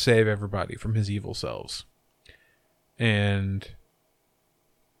TVA to save everybody from his evil selves. And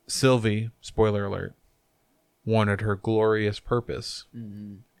Sylvie, spoiler alert, wanted her glorious purpose.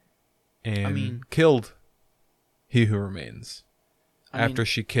 Mm-hmm. And killed He Who Remains after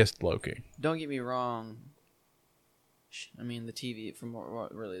she kissed Loki. Don't get me wrong. I mean, the TV, from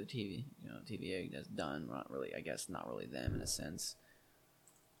what really the TV, TVA has done, not really, I guess, not really them in a sense.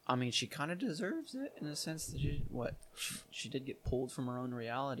 I mean, she kind of deserves it in a sense that she did get pulled from her own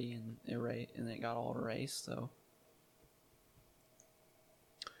reality and it got all erased. So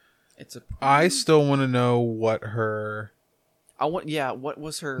I still want to know what her. What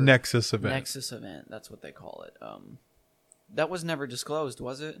was her Nexus event? Nexus event. That's what they call it. That was never disclosed,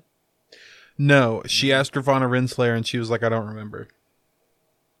 was it? No, she asked Ravonna Renslayer, and she was like, "I don't remember."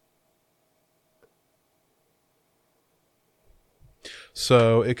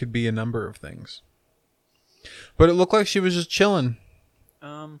 So it could be a number of things, but it looked like she was just chilling.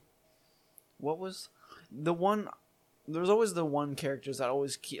 What was the one? There's always the one characters that I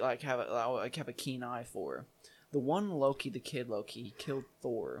always have a keen eye for. The one Loki, the kid Loki, he killed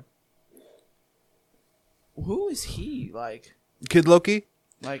Thor. Who is he? Like Kid Loki?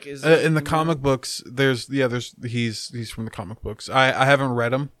 Like is in the comic books? He's from the comic books. I haven't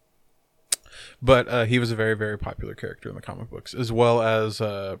read them, but he was a very, very popular character in the comic books, as well as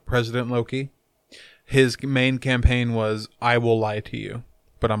President Loki. His main campaign was "I will lie to you,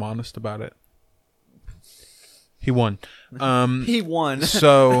 but I'm honest about it." He won. He won.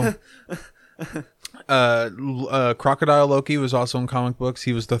 So, Crocodile Loki was also in comic books.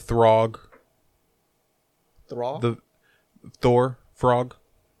 He was the Throg. Throg? The Thor frog.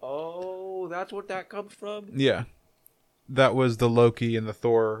 Oh, that's what that comes from? Yeah. That was the Loki and the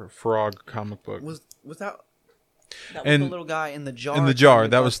Thor frog comic book. Was that was the little guy in the jar? In the jar,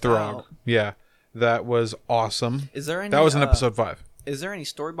 that was Throg. Out. Yeah. That was awesome. Is there any That was in episode 5. Is there any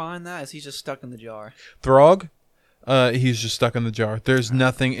story behind that? Is he just stuck in the jar? Throg? He's just stuck in the jar. There's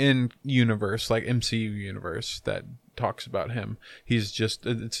nothing in universe, like MCU universe, that talks about him. It's just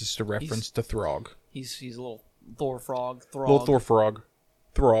a reference to Throg. He's a little Thor frog. Throg. Little Thor frog.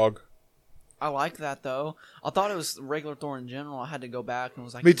 Throg. I like that though. I thought it was regular Thor in general. I had to go back and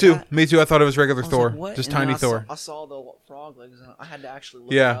was like, Me too. I thought it was regular Thor. Like, what? Just and tiny Thor. I saw the frog legs. I had to actually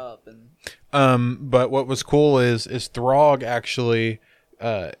look it up. And but what was cool is Throg actually,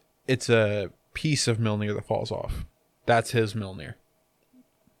 it's a piece of Mjolnir that falls off. That's his Mjolnir.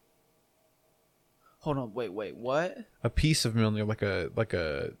 Hold on, wait, what? A piece of Mjolnir, like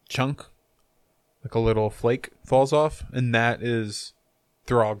a chunk, like a little flake falls off, and that is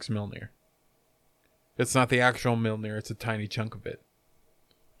Throg's Mjolnir. It's not the actual Mjolnir; it's a tiny chunk of it.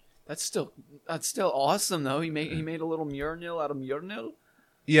 That's still awesome, though. He made a little Mjolnir out of Mjolnir.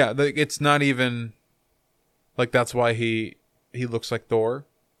 Yeah, it's not even like that's why he looks like Thor.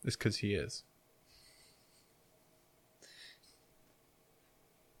 Is because he is.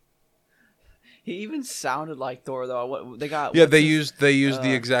 He even sounded like Thor, though. They used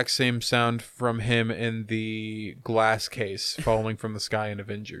the exact same sound from him in the glass case falling from the sky in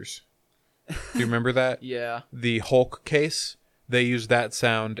Avengers. Do you remember that? Yeah. The Hulk case, they used that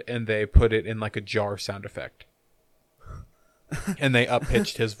sound and they put it in like a jar sound effect. And they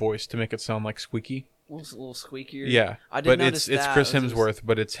up-pitched his voice to make it sound like squeaky. little squeakier. Yeah, I but didn't it's notice that. Chris It was- Hemsworth,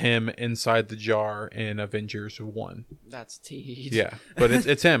 but it's him inside the jar in Avengers 1. That's teed. Yeah, but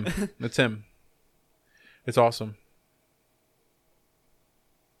it's him. It's him. It's awesome.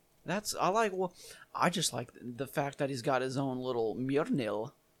 I just like the fact that he's got his own little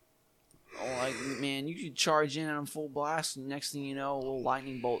Mjolnir. Oh, like, man, you could charge in on full blast, and next thing you know, a little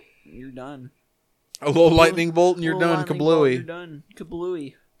lightning bolt, you're done. A little lightning bolt and you're Little done. lightning bolt, You're Kablooey. done.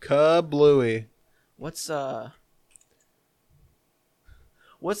 Kablooey. Kablooey. What's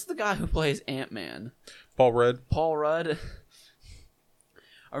the guy who plays Ant-Man? Paul Rudd. Paul Rudd.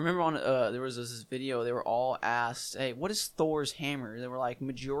 I remember on there was this video. They were all asked, "Hey, what is Thor's hammer?" They were like,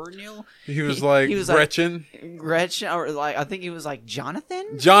 "Mjolnir." He was like Gretchen. Gretchen, or like I think he was like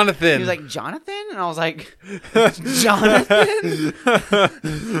Jonathan. Jonathan. He was like Jonathan, and I was like, Jonathan.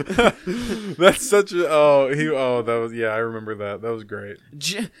 That's such a that was I remember that. That was great.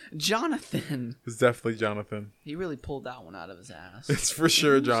 Jonathan. It's definitely Jonathan. He really pulled that one out of his ass. It's for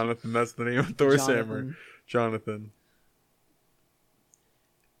sure Jonathan. That's the name of Thor's Jonathan. hammer. Jonathan.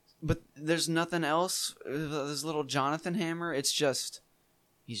 But there's nothing else. This little Jonathan hammer. He's just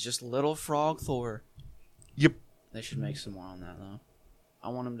little frog Thor. Yep. They should make some more on that though. I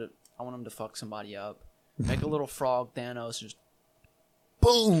want him to fuck somebody up. Make a little frog Thanos. Just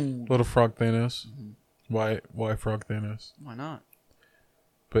boom. Little Frog Thanos. Why Frog Thanos? Why not?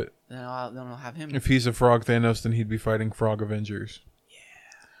 But Then I'll have him. if he's a Frog Thanos, then he'd be fighting Frog Avengers. Yeah.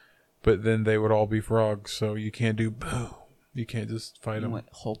 But then they would all be frogs, so you can't do boom. You can't just fight You know him. what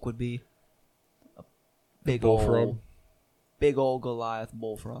Hulk would be? A big bullfrog. old Goliath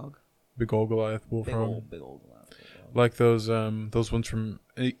bullfrog. Big old Goliath bullfrog. Big old Goliath bullfrog. Like those ones from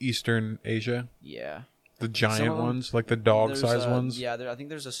Eastern Asia. Yeah. The giant Some of them- ones, like the dog-sized ones. Yeah, I think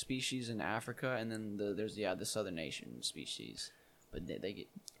there's a species in Africa, and then there's the Southern Asian species, but they get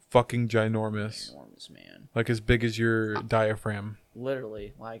Fucking ginormous. enormous, man. Like as big as your diaphragm.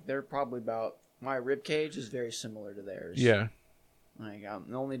 Literally, like they're probably about my rib cage is very similar to theirs. Yeah. Like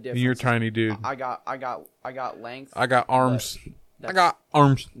the only And difference. you're a is tiny dude. I got length. I got arms. I That's- got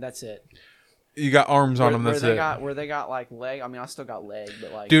arms. That's it. You got arms on them. That's it. Where they got like leg. I mean, I still got leg,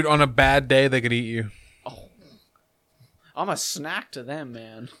 but like, Dude, on a bad day, they could eat you. oh, I'm a snack to them,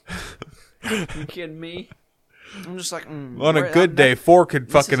 man. You kidding me? I'm just like On where- a good day, 4 could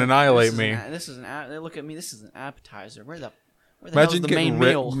this fucking is a- annihilate this is me. This is they look at me. This is an appetizer. Where the hell's Imagine the main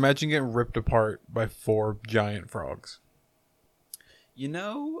meal? imagine getting ripped apart by 4 giant frogs. You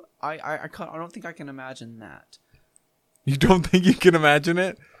know, I don't think I can imagine that. You don't think you can imagine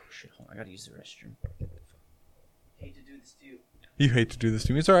it? Oh shit! Hold on, I gotta use the restroom. Hate to do this to you. You hate to do this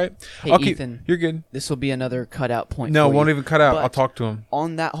to me. It's all right. Hey, Ethan. You're good. This will be another cutout point. No, for won't you. even cut out. But I'll talk to him.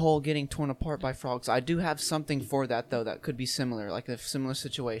 on that whole getting torn apart by frogs, I do have something for that though that could be similar, like a similar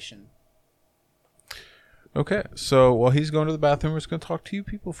situation. Okay, so while he's going to the bathroom, we're just gonna talk to you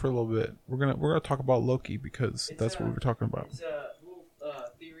people for a little bit. We're gonna talk about Loki because that's what we were talking about. It's a little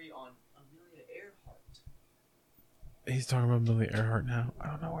theory on Amelia Earhart. He's talking about Amelia Earhart now. I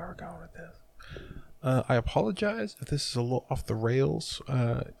don't know where we're going with this. I apologize if this is a little off the rails.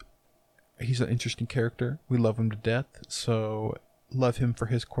 He's an interesting character. We love him to death, so love him for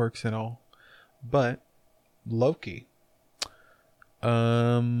his quirks and all. But Loki,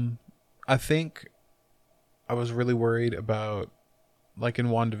 I think I was really worried about, like in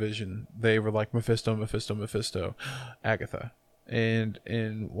WandaVision, they were like Mephisto, Mephisto, Mephisto, Agatha, and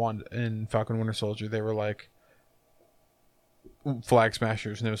in Falcon Winter Soldier they were like Flag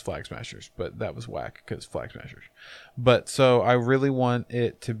Smashers, and it was Flag Smashers, but that was whack because Flag Smashers. But so I really want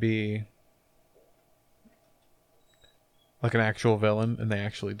it to be like an actual villain, and they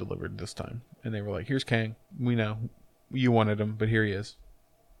actually delivered this time. And they were like, "Here's Kang. We know you wanted him, but here he is."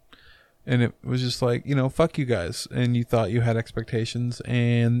 And it was just like, fuck you guys. And you thought you had expectations,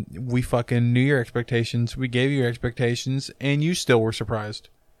 and we fucking knew your expectations. We gave you your expectations, and you still were surprised.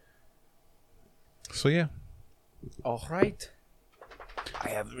 So yeah. All right. I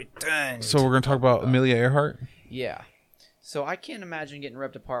have returned. So we're gonna talk about Amelia Earhart. Yeah. So I can't imagine getting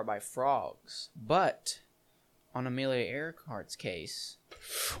ripped apart by frogs, but on Amelia Earhart's case,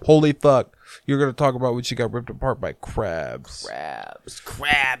 Holy fuck! You're gonna talk about when she got ripped apart by crabs.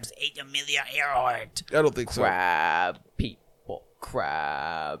 crabs ate Amelia Earhart. I don't think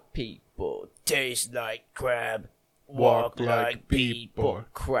Crab people, taste like crab, walk like people,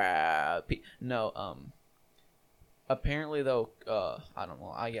 No, apparently though, I don't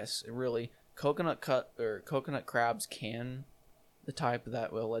know. I guess really coconut crabs can, the type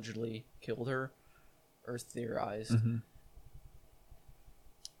that allegedly killed her, or theorized. Mm-hmm.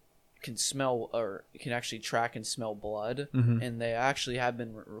 can smell or can actually track and smell blood, Mhm. and they actually have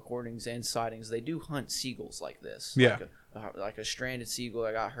been recordings and sightings. They do hunt seagulls like this, Yeah. like a stranded seagull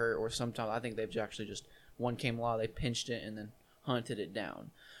that got hurt, or sometimes I think they've actually just one came alive, they pinched it and then hunted it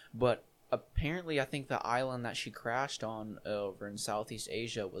down. But apparently, I think the island that she crashed on over in Southeast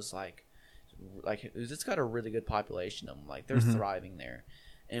Asia was like it's got a really good population of them. Like they're thriving there.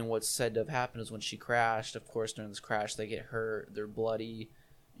 And what's said to have happened is when she crashed, of course, during this crash, they get hurt, they're bloody,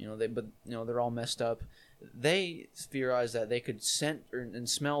 they're all messed up. They theorized that they could scent and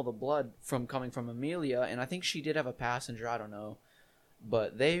smell the blood from coming from Amelia, and I think she did have a passenger, I don't know.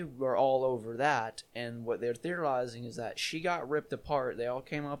 But they were all over that, and what they're theorizing is that she got ripped apart. They all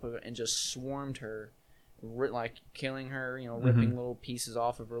came up and just swarmed her, like killing her, ripping little pieces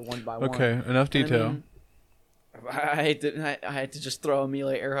off of her one by one. Okay, enough detail. I mean, I had to just throw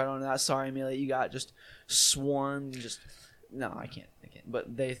Amelia Earhart on that. Sorry, Amelia, you got just swarmed. No, I can't.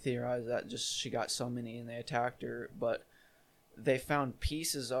 But they theorize that just she got so many and they attacked her. But they found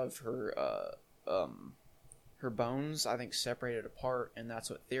pieces of her her bones, I think, separated apart, and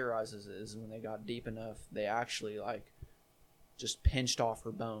that's what theorizes is when they got deep enough, they actually like just pinched off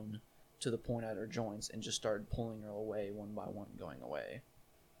her bone to the point at her joints and just started pulling her away one by one, going away.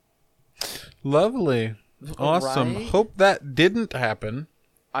 Lovely. Awesome. Right? Hope that didn't happen.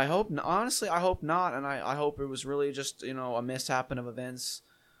 I hope, honestly, I hope not, and I hope it was really just, a mishap of events.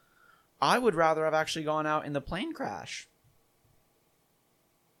 I would rather have actually gone out in the plane crash.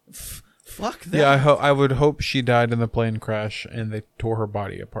 Fuck that. Yeah, I would hope she died in the plane crash and they tore her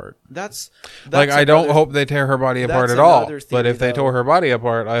body apart. That's like, I don't hope they tear her body apart at all. Theory, but if they tore her body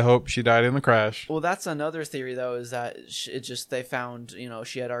apart, I hope she died in the crash. Well, that's another theory, though, is that they found,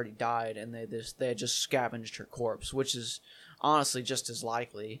 she had already died and they had just scavenged her corpse, which is honestly just as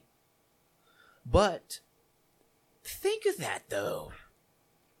likely. But think of that, though.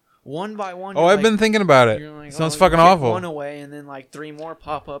 One by one. Oh, I've been thinking about it. Like, sounds fucking awful. One away, and then like three more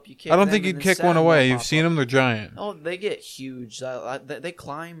pop up. You kick. I don't think you'd kick one away. You've seen them; they're giant. Oh, they get huge. They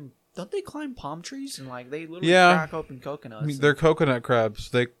climb. Don't they climb palm trees and like they literally crack open coconuts? I mean, they're coconut crabs.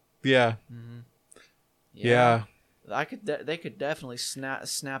 Yeah. They could definitely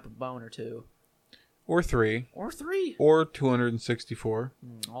snap a bone or two. Or three. Or 264.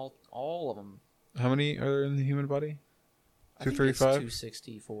 All of them. How many are there in the human body? 235?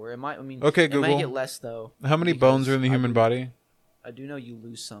 264. It might. Okay, Google. It might get less though. How many bones are in the human body? I do know you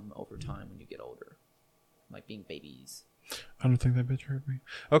lose some over time when you get older, like being babies. I don't think that bitch heard me.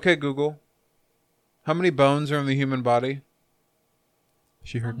 Okay, Google. How many bones are in the human body?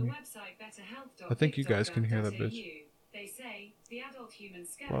 She heard me. I think you guys can hear that bitch. They say the adult human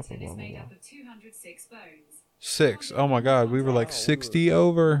skeleton is made up of 206 bones. 6. Oh my god, we were like 60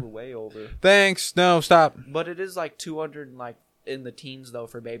 over. We were way over. Thanks. No, stop. But it is like 200, like in the teens though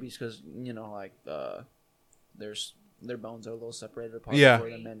for babies, because their bones are a little separated apart before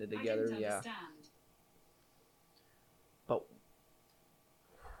they're mended together. Yeah. But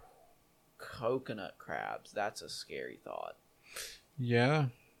coconut crabs—that's a scary thought. Yeah.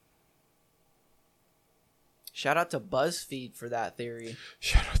 Shout out to BuzzFeed for that theory.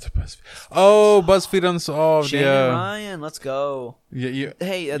 Shout out to BuzzFeed. Oh, BuzzFeed Unsolved. Shane and Ryan, let's go. Yeah,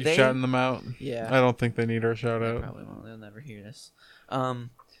 hey, they shouting them out. Yeah, I don't think they need our shout out. Probably won't. They'll never hear this.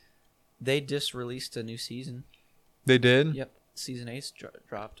 They just released a new season. They did. Yep, season 8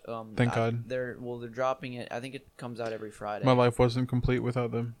 dropped. Thank God. They're dropping it. I think it comes out every Friday. My life wasn't complete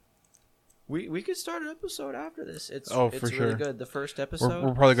without them. We could start an episode after this. It's for really sure. good. The first episode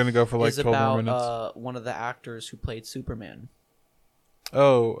we're probably going to go for like 12 more minutes. About one of the actors who played Superman.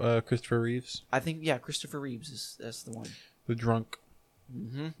 Oh, Christopher Reeves. I think Christopher Reeves that's the one. The drunk.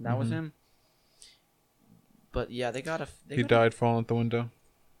 That was him. But yeah, he died falling out the window.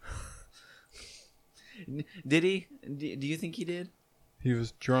 Did he? Do you think he did? He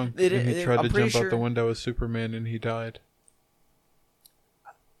was drunk and he tried to jump out the window as Superman and he died.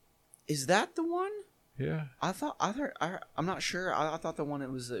 Is that the one? Yeah. I'm not sure. I thought the one it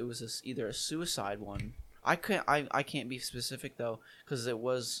was either a suicide one. I can't be specific though because it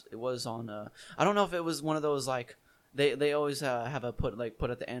was on I don't know if it was one of those like they always have a put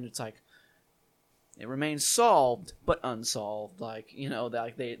at the end. It's like it remains solved but unsolved. Like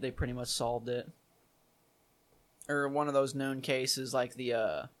like they pretty much solved it. Or one of those known cases like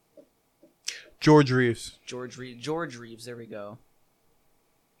the George Reeves. George Reeves. There we go.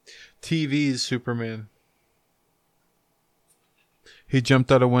 TV's Superman. He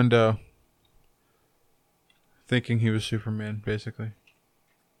jumped out a window thinking he was Superman, basically.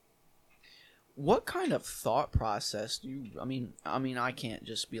 What kind of thought process do you... I mean, I can't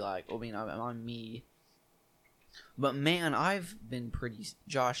just be like... I'm me. But man, I've been pretty...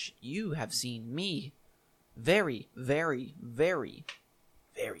 Josh, you have seen me very, very, very,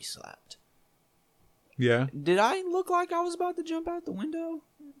 very slapped. Yeah. Did I look like I was about to jump out the window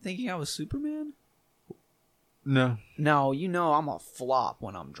thinking I was Superman? No. No, you know I'm a flop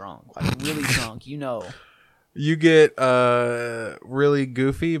when I'm drunk. Like, really drunk, you know. You get really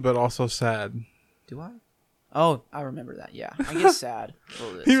goofy, but also sad. Do I? Oh, I remember that, yeah. I get sad. A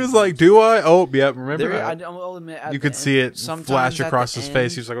little bit He was sometimes. like, "Do I? Oh, yep. Remember There, that?" I'll admit, at You the could end- see it sometimes flash at across the his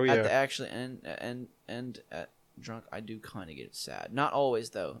face. end- He was like, "Oh, At yeah." the actually and at drunk, I do kind of get sad. Not always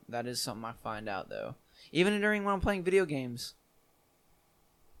though. That is something I find out though. Even during when I'm playing video games,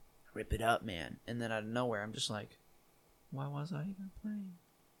 rip it up, man. And then out of nowhere, I'm just like, why was I even playing?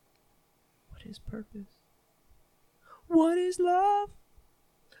 What is purpose? What is love?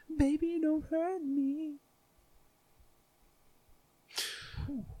 Baby, don't hurt me.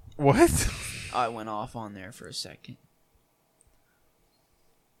 What? I went off on there for a second.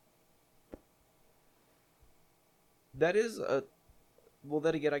 That is a... Well,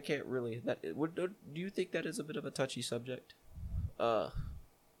 then again, I can't really... Do you think that is a bit of a touchy subject? I'm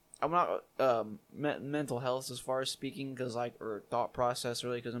not... mental health as far as speaking, because, like, or thought process,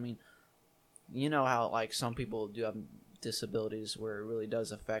 really, because, I mean, you know how, like, some people do have disabilities where it really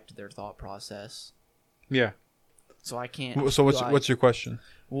does affect their thought process. Yeah. So I can't... So like, what's your question?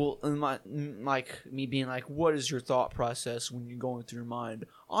 Well, like me being like, what is your thought process when you're going through your mind?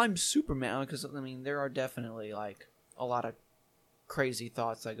 I'm Superman, because I mean there are definitely like a lot of crazy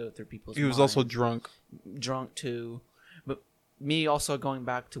thoughts that go through people's. He was mind. also drunk. Drunk too, but me also going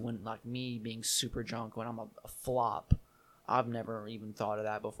back to when like me being super drunk when I'm a flop. I've never even thought of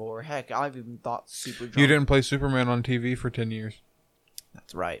that before. Heck, I've even thought super drunk. You didn't play Superman on TV for 10 years.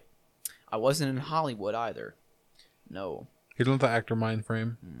 That's right. I wasn't in Hollywood either. No. You don't let the actor mind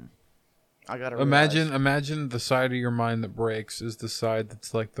frame. I gotta Imagine the side of your mind that breaks is the side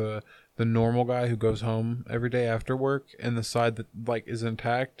that's like the normal guy who goes home every day after work, and the side that like is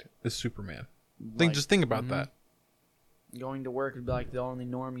intact is Superman. Just think about that. Going to work would be like the only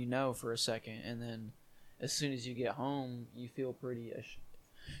norm you know for a second, and then as soon as you get home, you feel pretty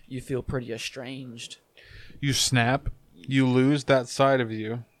estranged. You snap, you lose that side of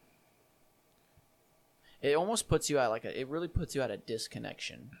you. It almost puts you at it really puts you at a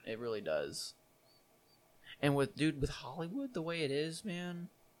disconnection. It really does. And with Hollywood the way it is, man.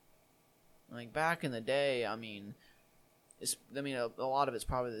 Like back in the day, I mean, a lot of it's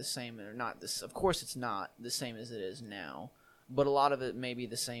probably the same or not this. Of course, it's not the same as it is now, but a lot of it may be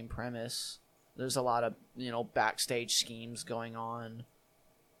the same premise. There's a lot of backstage schemes going on.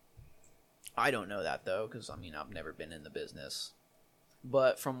 I don't know that though, because I mean I've never been in the business,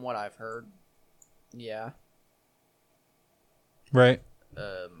 but from what I've heard. Yeah. Right.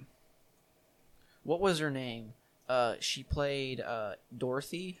 What was her name? She played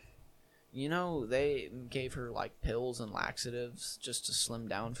Dorothy. You know, they gave her like pills and laxatives just to slim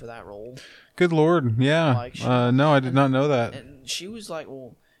down for that role. Good Lord. Yeah. Like no, I did not know that. And she was like,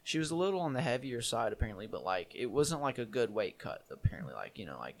 she was a little on the heavier side apparently, but like it wasn't like a good weight cut apparently. Like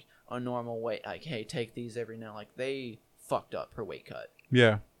like a normal weight. Like, hey, take these every now. Like they fucked up her weight cut.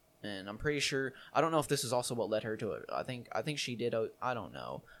 Yeah. And I'm pretty sure, I don't know if this is also what led her to it. I think she did. I don't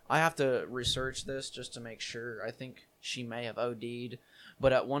know. I have to research this just to make sure. I think she may have OD'd,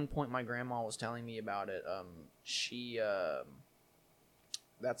 but at one point my grandma was telling me about it.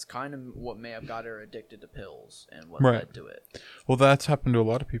 That's kind of what may have got her addicted to pills and what led to it. Well, that's happened to a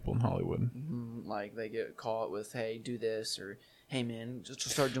lot of people in Hollywood. Like they get caught with, hey, do this, or hey man, just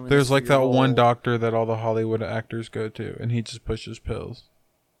start doing. There's this like for your that one role. doctor that all the Hollywood actors go to, and he just pushes pills.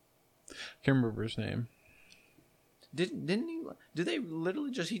 Can't remember his name. Didn't he? Did they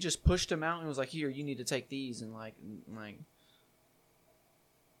literally he just pushed him out and was like, "Here, you need to take these," and like.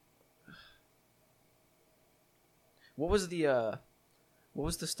 What was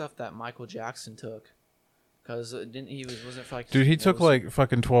the stuff that Michael Jackson took? Because wasn't for like. Dude, he took like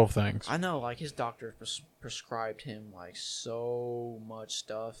fucking 12 things. I know, like his doctor prescribed him like so much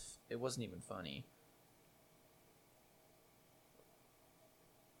stuff. It wasn't even funny.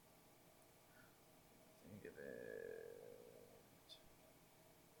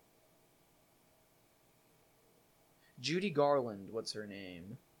 Judy Garland, what's her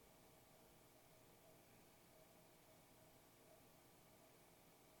name?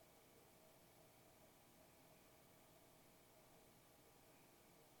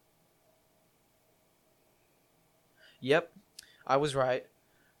 Yep, I was right.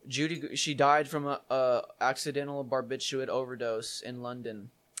 She died from a accidental barbiturate overdose in London,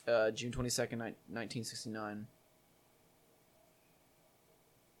 June 22nd, 1969.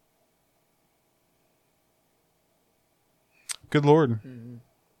 Good Lord.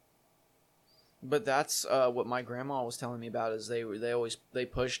 But that's what my grandma was telling me about. Is they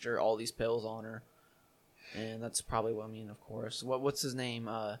pushed her all these pills on her, and that's probably what I mean. Of course, what's his name?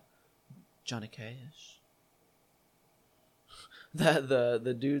 Johnny Cash.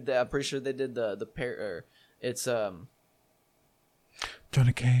 The dude that I'm pretty sure they did the pair. It's Johnny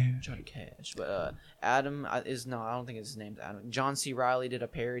Cash. Johnny Cash, but Adam is no. I don't think his name's Adam. John C. Reilly did a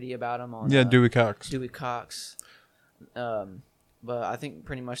parody about him on Dewey Cox. Dewey Cox. But I think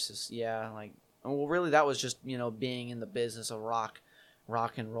pretty much this, like, well, really that was just, being in the business of rock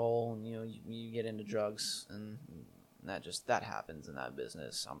and roll, and, you get into drugs, and that happens in that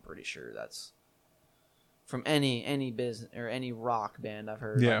business. I'm pretty sure that's from any business or any rock band I've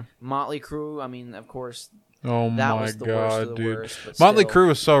heard. Yeah. Like Motley Crue, I mean, of course, Oh that my was the worst God, of the dude. worst. But Motley still. Crue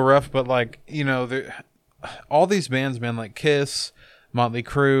was so rough, but like, all these bands, man, like Kiss, Motley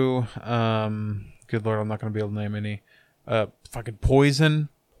Crue, good Lord, I'm not going to be able to name any. Fucking Poison.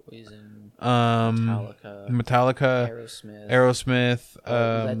 Metallica. Aerosmith.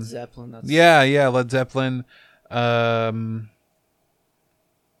 Led Zeppelin. Led Zeppelin.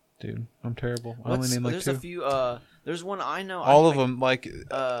 Dude, I'm terrible. I only named like there's two. a few. There's one I know. All of them, like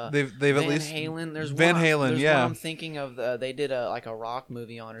they've Van at least Halen. There's Van one, Halen. There's Yeah, one I'm thinking of. They did a rock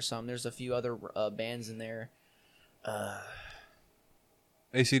movie on or something. There's a few other bands in there.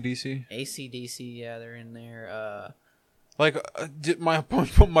 AC/DC. AC/DC. Yeah, they're in there. My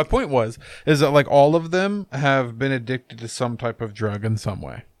point is that like all of them have been addicted to some type of drug in some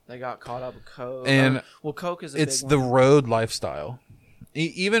way. They got caught up with coke. And coke is it's big the one. road lifestyle.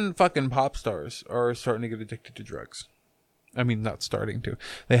 Even fucking pop stars are starting to get addicted to drugs. I mean, not starting to.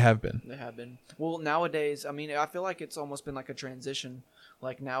 They have been. They have been. Well, nowadays, I mean, I feel like it's almost been like a transition.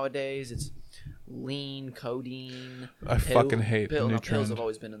 Like nowadays, it's lean, codeine. I fucking hate the new pills trend. have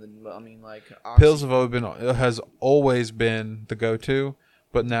always been in the. I mean, like Pills has always been the go-to,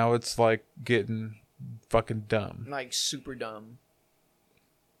 but now it's like getting fucking dumb. like super dumb.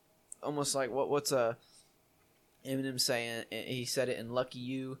 Almost like what's Eminem saying? He said it in "Lucky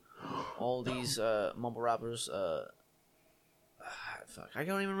You." All these mumble rappers. Fuck, I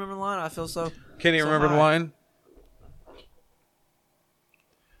don't even remember the line. I feel so. Can you so remember high. the line?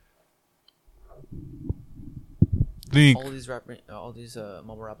 Think. All these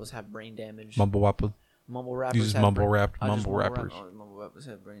mumble rappers have brain damage. Mumble wapple. Mumble rappers. You just have mumble brain- rap. I just Mumble rappers. mumble rappers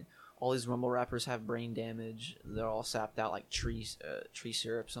have brain. All these mumble rappers have brain damage. They're all sapped out like tree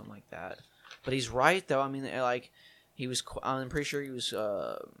syrup, something like that. But he's right though. I mean, like he was. I'm pretty sure he was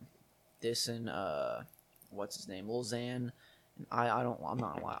dissing what's his name, Lil Xan. I don't. I'm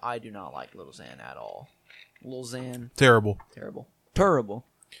not. I do not like Lil Xan at all. Lil Xan. Terrible. Terrible.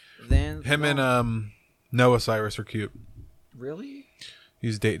 Then Him and Noah Cyrus are cute. Really?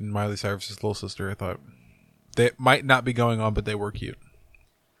 He's dating Miley Cyrus's little sister. I thought they might not be going on, but they were cute.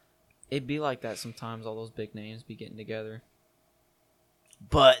 It'd be like that sometimes. All those big names be getting together.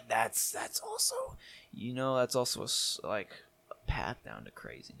 But that's also, that's also like a path down to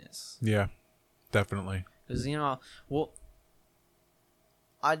craziness. Yeah, definitely. Because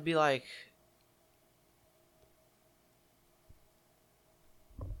I'd be like,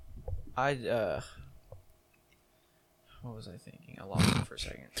 what was I thinking? I lost it for a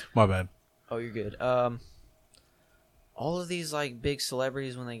second. My bad. Oh, you're good. All of these like big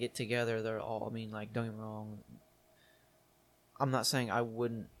celebrities when they get together, they're all. I mean, like, don't get me wrong. I'm not saying I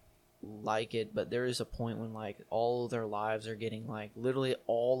wouldn't like it, but there is a point when like all of their lives are getting like literally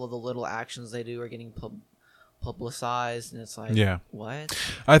all of the little actions they do are getting publicized, and it's like, Yeah. what?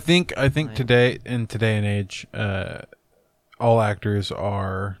 I think today and age, all actors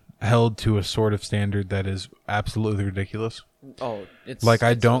are held to a sort of standard that is absolutely ridiculous. Oh, it's Like,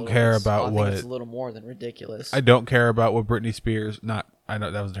 I it's a don't little- care it's- about I think what- it's a little more than ridiculous. I don't care about what Britney Spears. I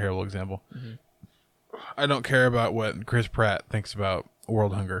know that was a terrible example. Mm-hmm. I don't care about what Chris Pratt thinks about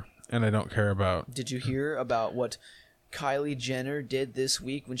world hunger, and I don't care about. Did you hear about what Kylie Jenner did this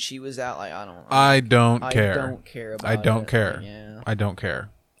week when she was out? Like, I don't care. I don't care about I don't it. care. Like, yeah. I don't care.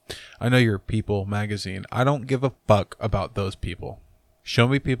 I know you're People magazine. I don't give a fuck about those people. Show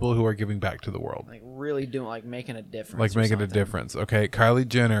me people who are giving back to the world. Like, really doing, like, making a difference. Like, or making a something. difference. Okay, Kylie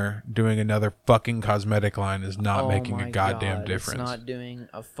Jenner doing another fucking cosmetic line is not making my a goddamn God, difference. It's not doing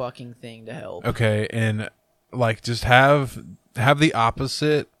a fucking thing to help. Okay, and like just have the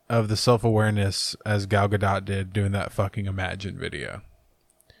opposite of the self-awareness as Gal Gadot did doing that fucking Imagine video.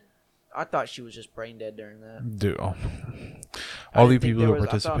 I thought she was just brain dead during that. Dude, all didn't you think people there who was-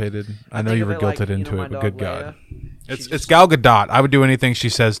 participated, I I know think you of were it like, guilted into my it, but dog good Leia. God. She It's just- Gal Gadot. I would do anything she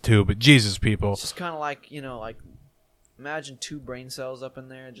says too, but Jesus, people. It's just kind of like, like imagine 2 brain cells up in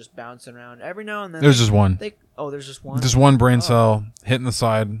there just bouncing around every now and then. There's just one. There's just one. Just one brain cell hitting the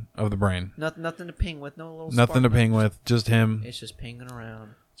side of the brain. Nothing to ping with. No little. Nothing to spark ping notes. with. Just him. It's just pinging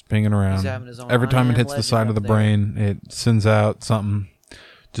around. It's pinging around. He's having his own Every time I it Am hits the Legend side of up the there. brain, it sends out something.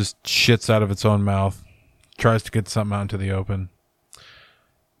 Just shits out of its own mouth. Tries to get something out into the open.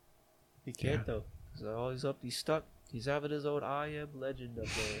 He can't though. He's stuck. He's having his own I Am Legend up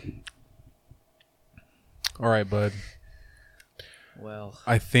there. All right, bud. Well,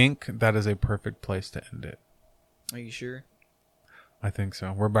 I think that is a perfect place to end it. are you sure? I think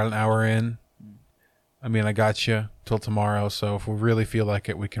so. We're about an hour in. I mean, I got you till tomorrow. So if we really feel like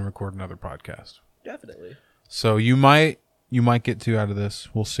it, we can record another podcast. Definitely. So you might get 2 out of this.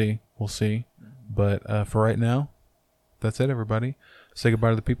 We'll see. But for right now, that's it, everybody. Say goodbye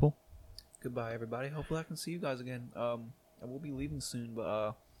to the people. Goodbye, everybody. Hopefully, I can see you guys again. I will be leaving soon,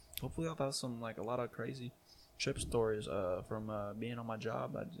 but hopefully, I'll have some a lot of crazy trip stories from being on my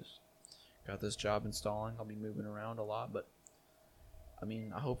job. I just got this job installing. I'll be moving around a lot, but I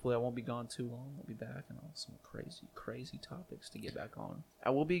mean, hopefully, I won't be gone too long. I'll be back and I'll have some crazy topics to get back on. I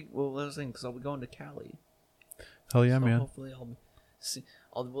will be because I'll be going to Cali. Hell yeah, So man. hopefully, I'll see.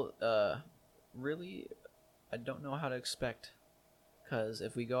 Really, I don't know how to expect. Because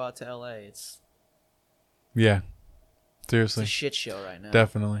if we go out to LA, it's Yeah. a Seriously. shit show right now.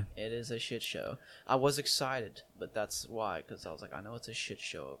 Definitely. It is a shit show. I was excited, but that's why. Because I was like, I know it's a shit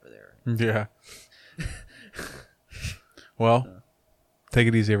show over there. Yeah. Well, take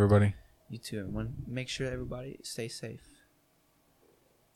it easy, everybody. You too, everyone. Make sure everybody stay safe.